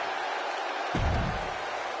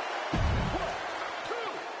 2,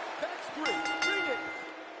 that's 3. Ring it.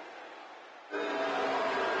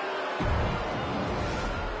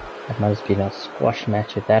 That must have been a squash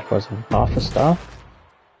match if that wasn't half a star.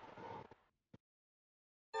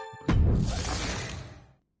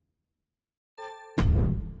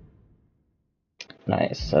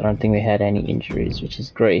 Nice. I don't think we had any injuries, which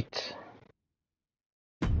is great.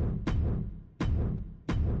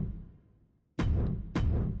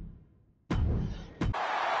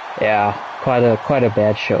 Yeah, quite a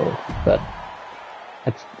bad show, but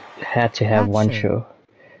it had to have Bad one show. show.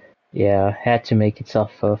 Yeah, had to make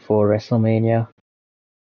itself for WrestleMania.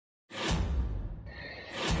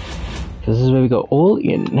 This is where we go all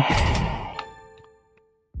in.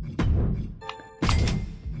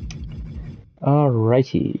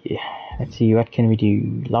 Alrighty, let's see, what can we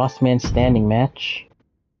do? Last man standing match.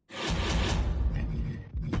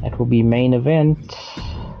 That will be main event.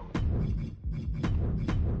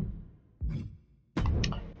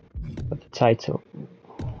 For the title.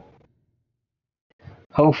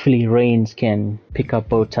 Hopefully Reigns can pick up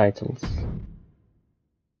both titles.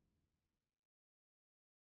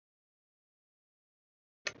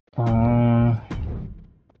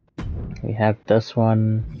 We have this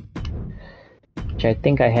one, which I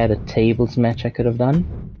think I had a tables match I could have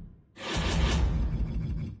done.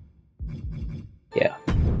 Yeah.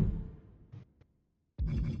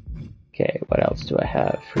 Okay, what else do I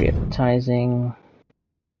have? Free advertising.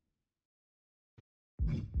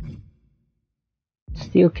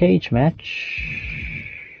 Steel cage match.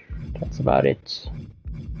 That's about it.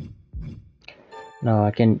 No,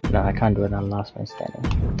 I can't do it on last man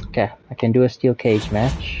standing. Okay, I can do a steel cage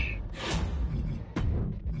match.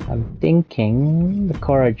 I'm thinking the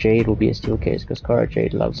Cora Jade will be a steel cage because Cora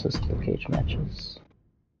Jade loves her steel cage matches.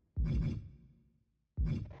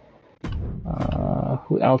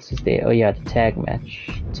 Who else is there? Oh yeah, the tag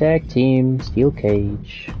match. Tag team, steel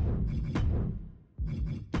cage.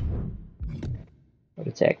 For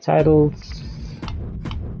the tag titles.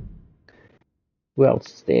 Who else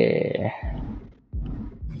is there?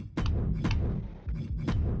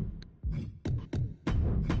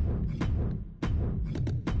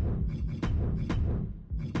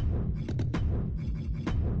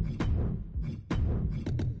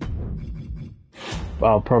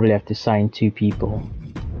 I'll probably have to sign 2 people.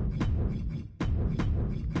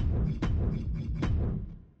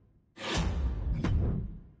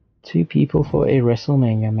 Two people for a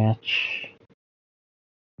WrestleMania match.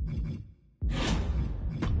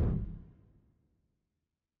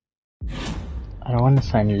 I don't want to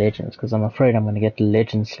sign Legends because I'm afraid I'm going to get the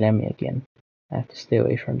Legends slam me again. I have to stay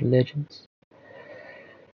away from the Legends.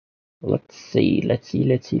 Let's see.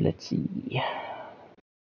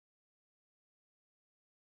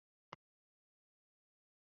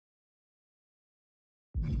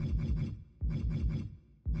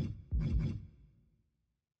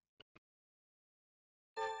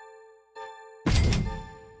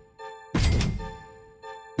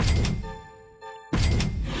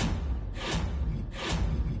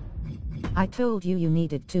 I told you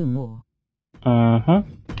needed 2 more. And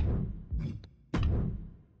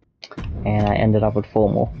I ended up with 4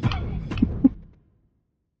 more.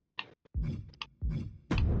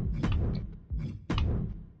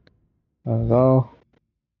 There we go.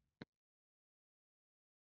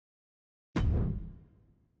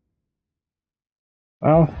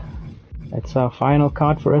 Well, that's our final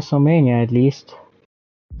card for WrestleMania at least.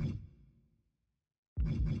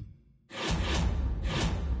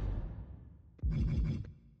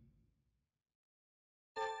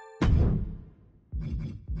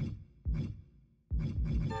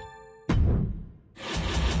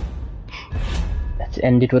 Let's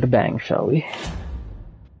end it with a bang, shall we?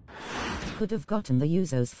 Could have gotten the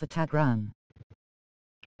Usos for tag run.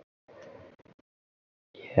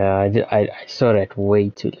 Yeah, I saw that way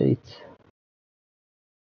too late.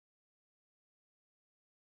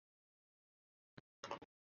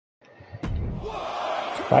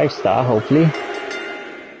 Five-star, hopefully.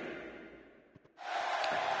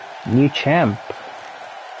 New champ.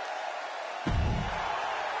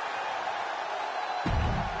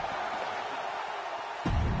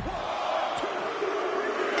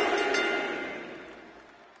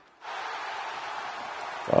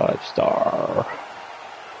 Five-star.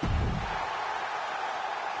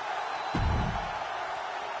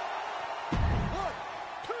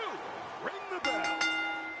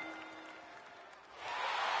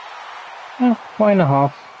 Oh,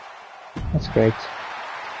 1.5. That's great. 1,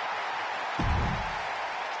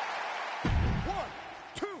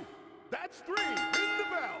 2, that's 3. Ring the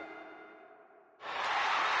bell.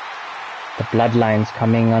 The bloodline's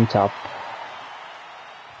coming on top.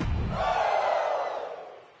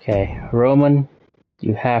 Okay, Roman,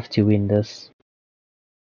 you have to win this.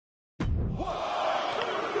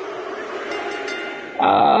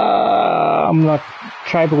 I'm not.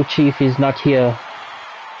 Tribal Chief is not here.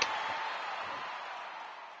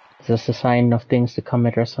 Is this a sign of things to come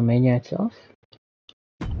at WrestleMania itself?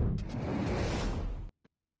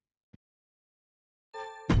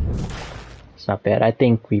 It's not bad. I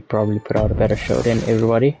think we probably put out a better show than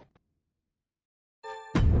everybody.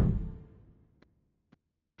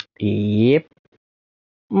 Yep.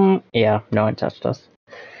 Yeah, no one touched us.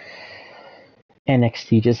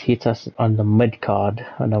 NXT just hit us on the mid card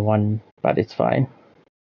on the one, but it's fine.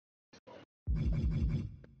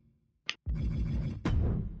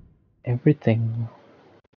 Everything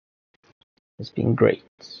has been great.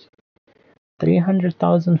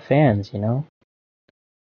 300,000 fans, you know?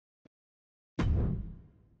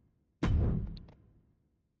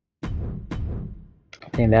 I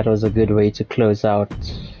think that was a good way to close out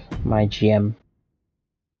my GM.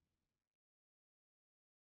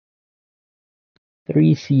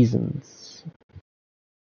 3 seasons.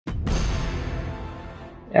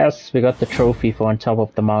 Yes, we got the trophy for On Top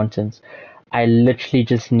of the Mountains. I literally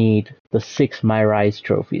just need the 6 My Rise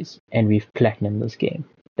trophies, and we've platinum this game.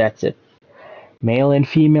 That's it. Male and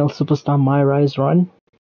female Superstar My Rise run,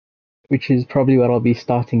 which is probably what I'll be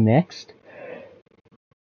starting next.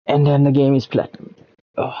 And then the game is platinum.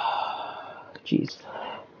 Oh, jeez.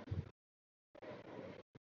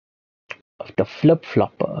 Of the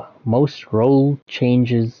flip-flopper, most role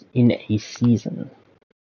changes in a season.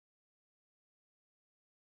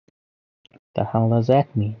 The hell does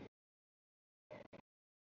that mean?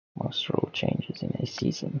 Most role changes in a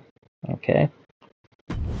season. Okay.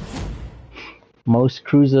 Most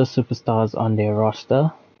cruiser superstars on their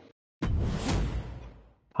roster.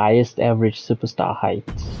 Highest average superstar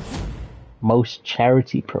height. Most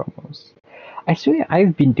charity promos. I swear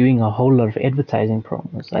I've been doing a whole lot of advertising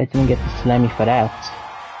promos. I didn't get the Slammy for that.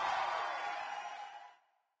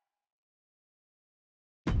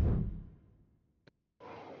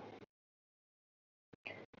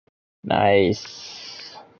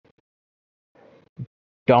 Nice.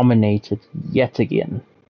 Dominated yet again.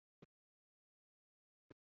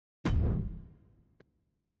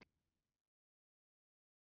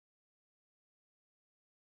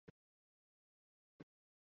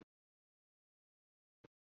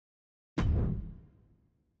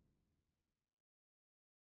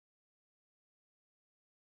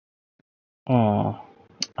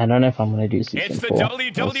 I don't know if I'm gonna do season 4. It's the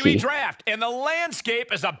We'll WWE see. Draft, and the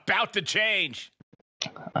landscape is about to change.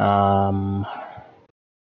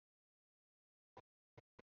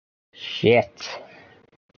 Shit.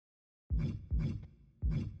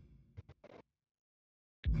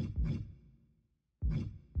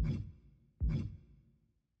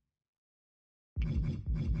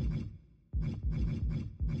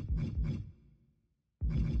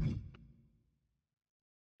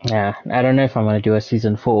 Yeah, I don't know if I'm gonna do a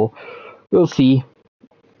season 4. We'll see.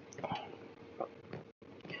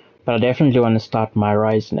 But I definitely want to start My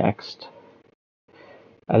Rise next.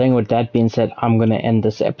 I think with that being said, I'm gonna end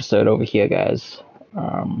this episode over here, guys.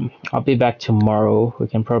 I'll be back tomorrow. We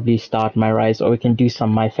can probably start My Rise, or we can do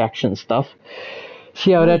some My Faction stuff.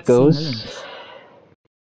 See how that goes.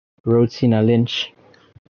 Road Cena Lynch.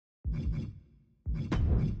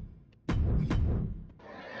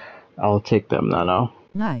 I'll take them now.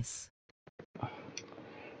 Nice.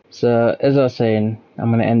 So, as I was saying,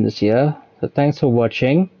 I'm gonna end this here. So, thanks for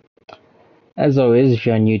watching. As always, if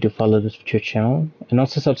you're new to follow this Twitch channel, and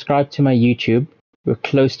also subscribe to my YouTube. We're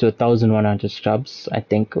close to 1,100 subs. I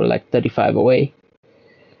think we're like 35 away.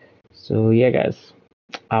 So yeah, guys,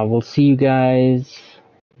 I will see you guys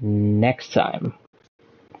next time.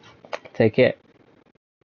 Take care.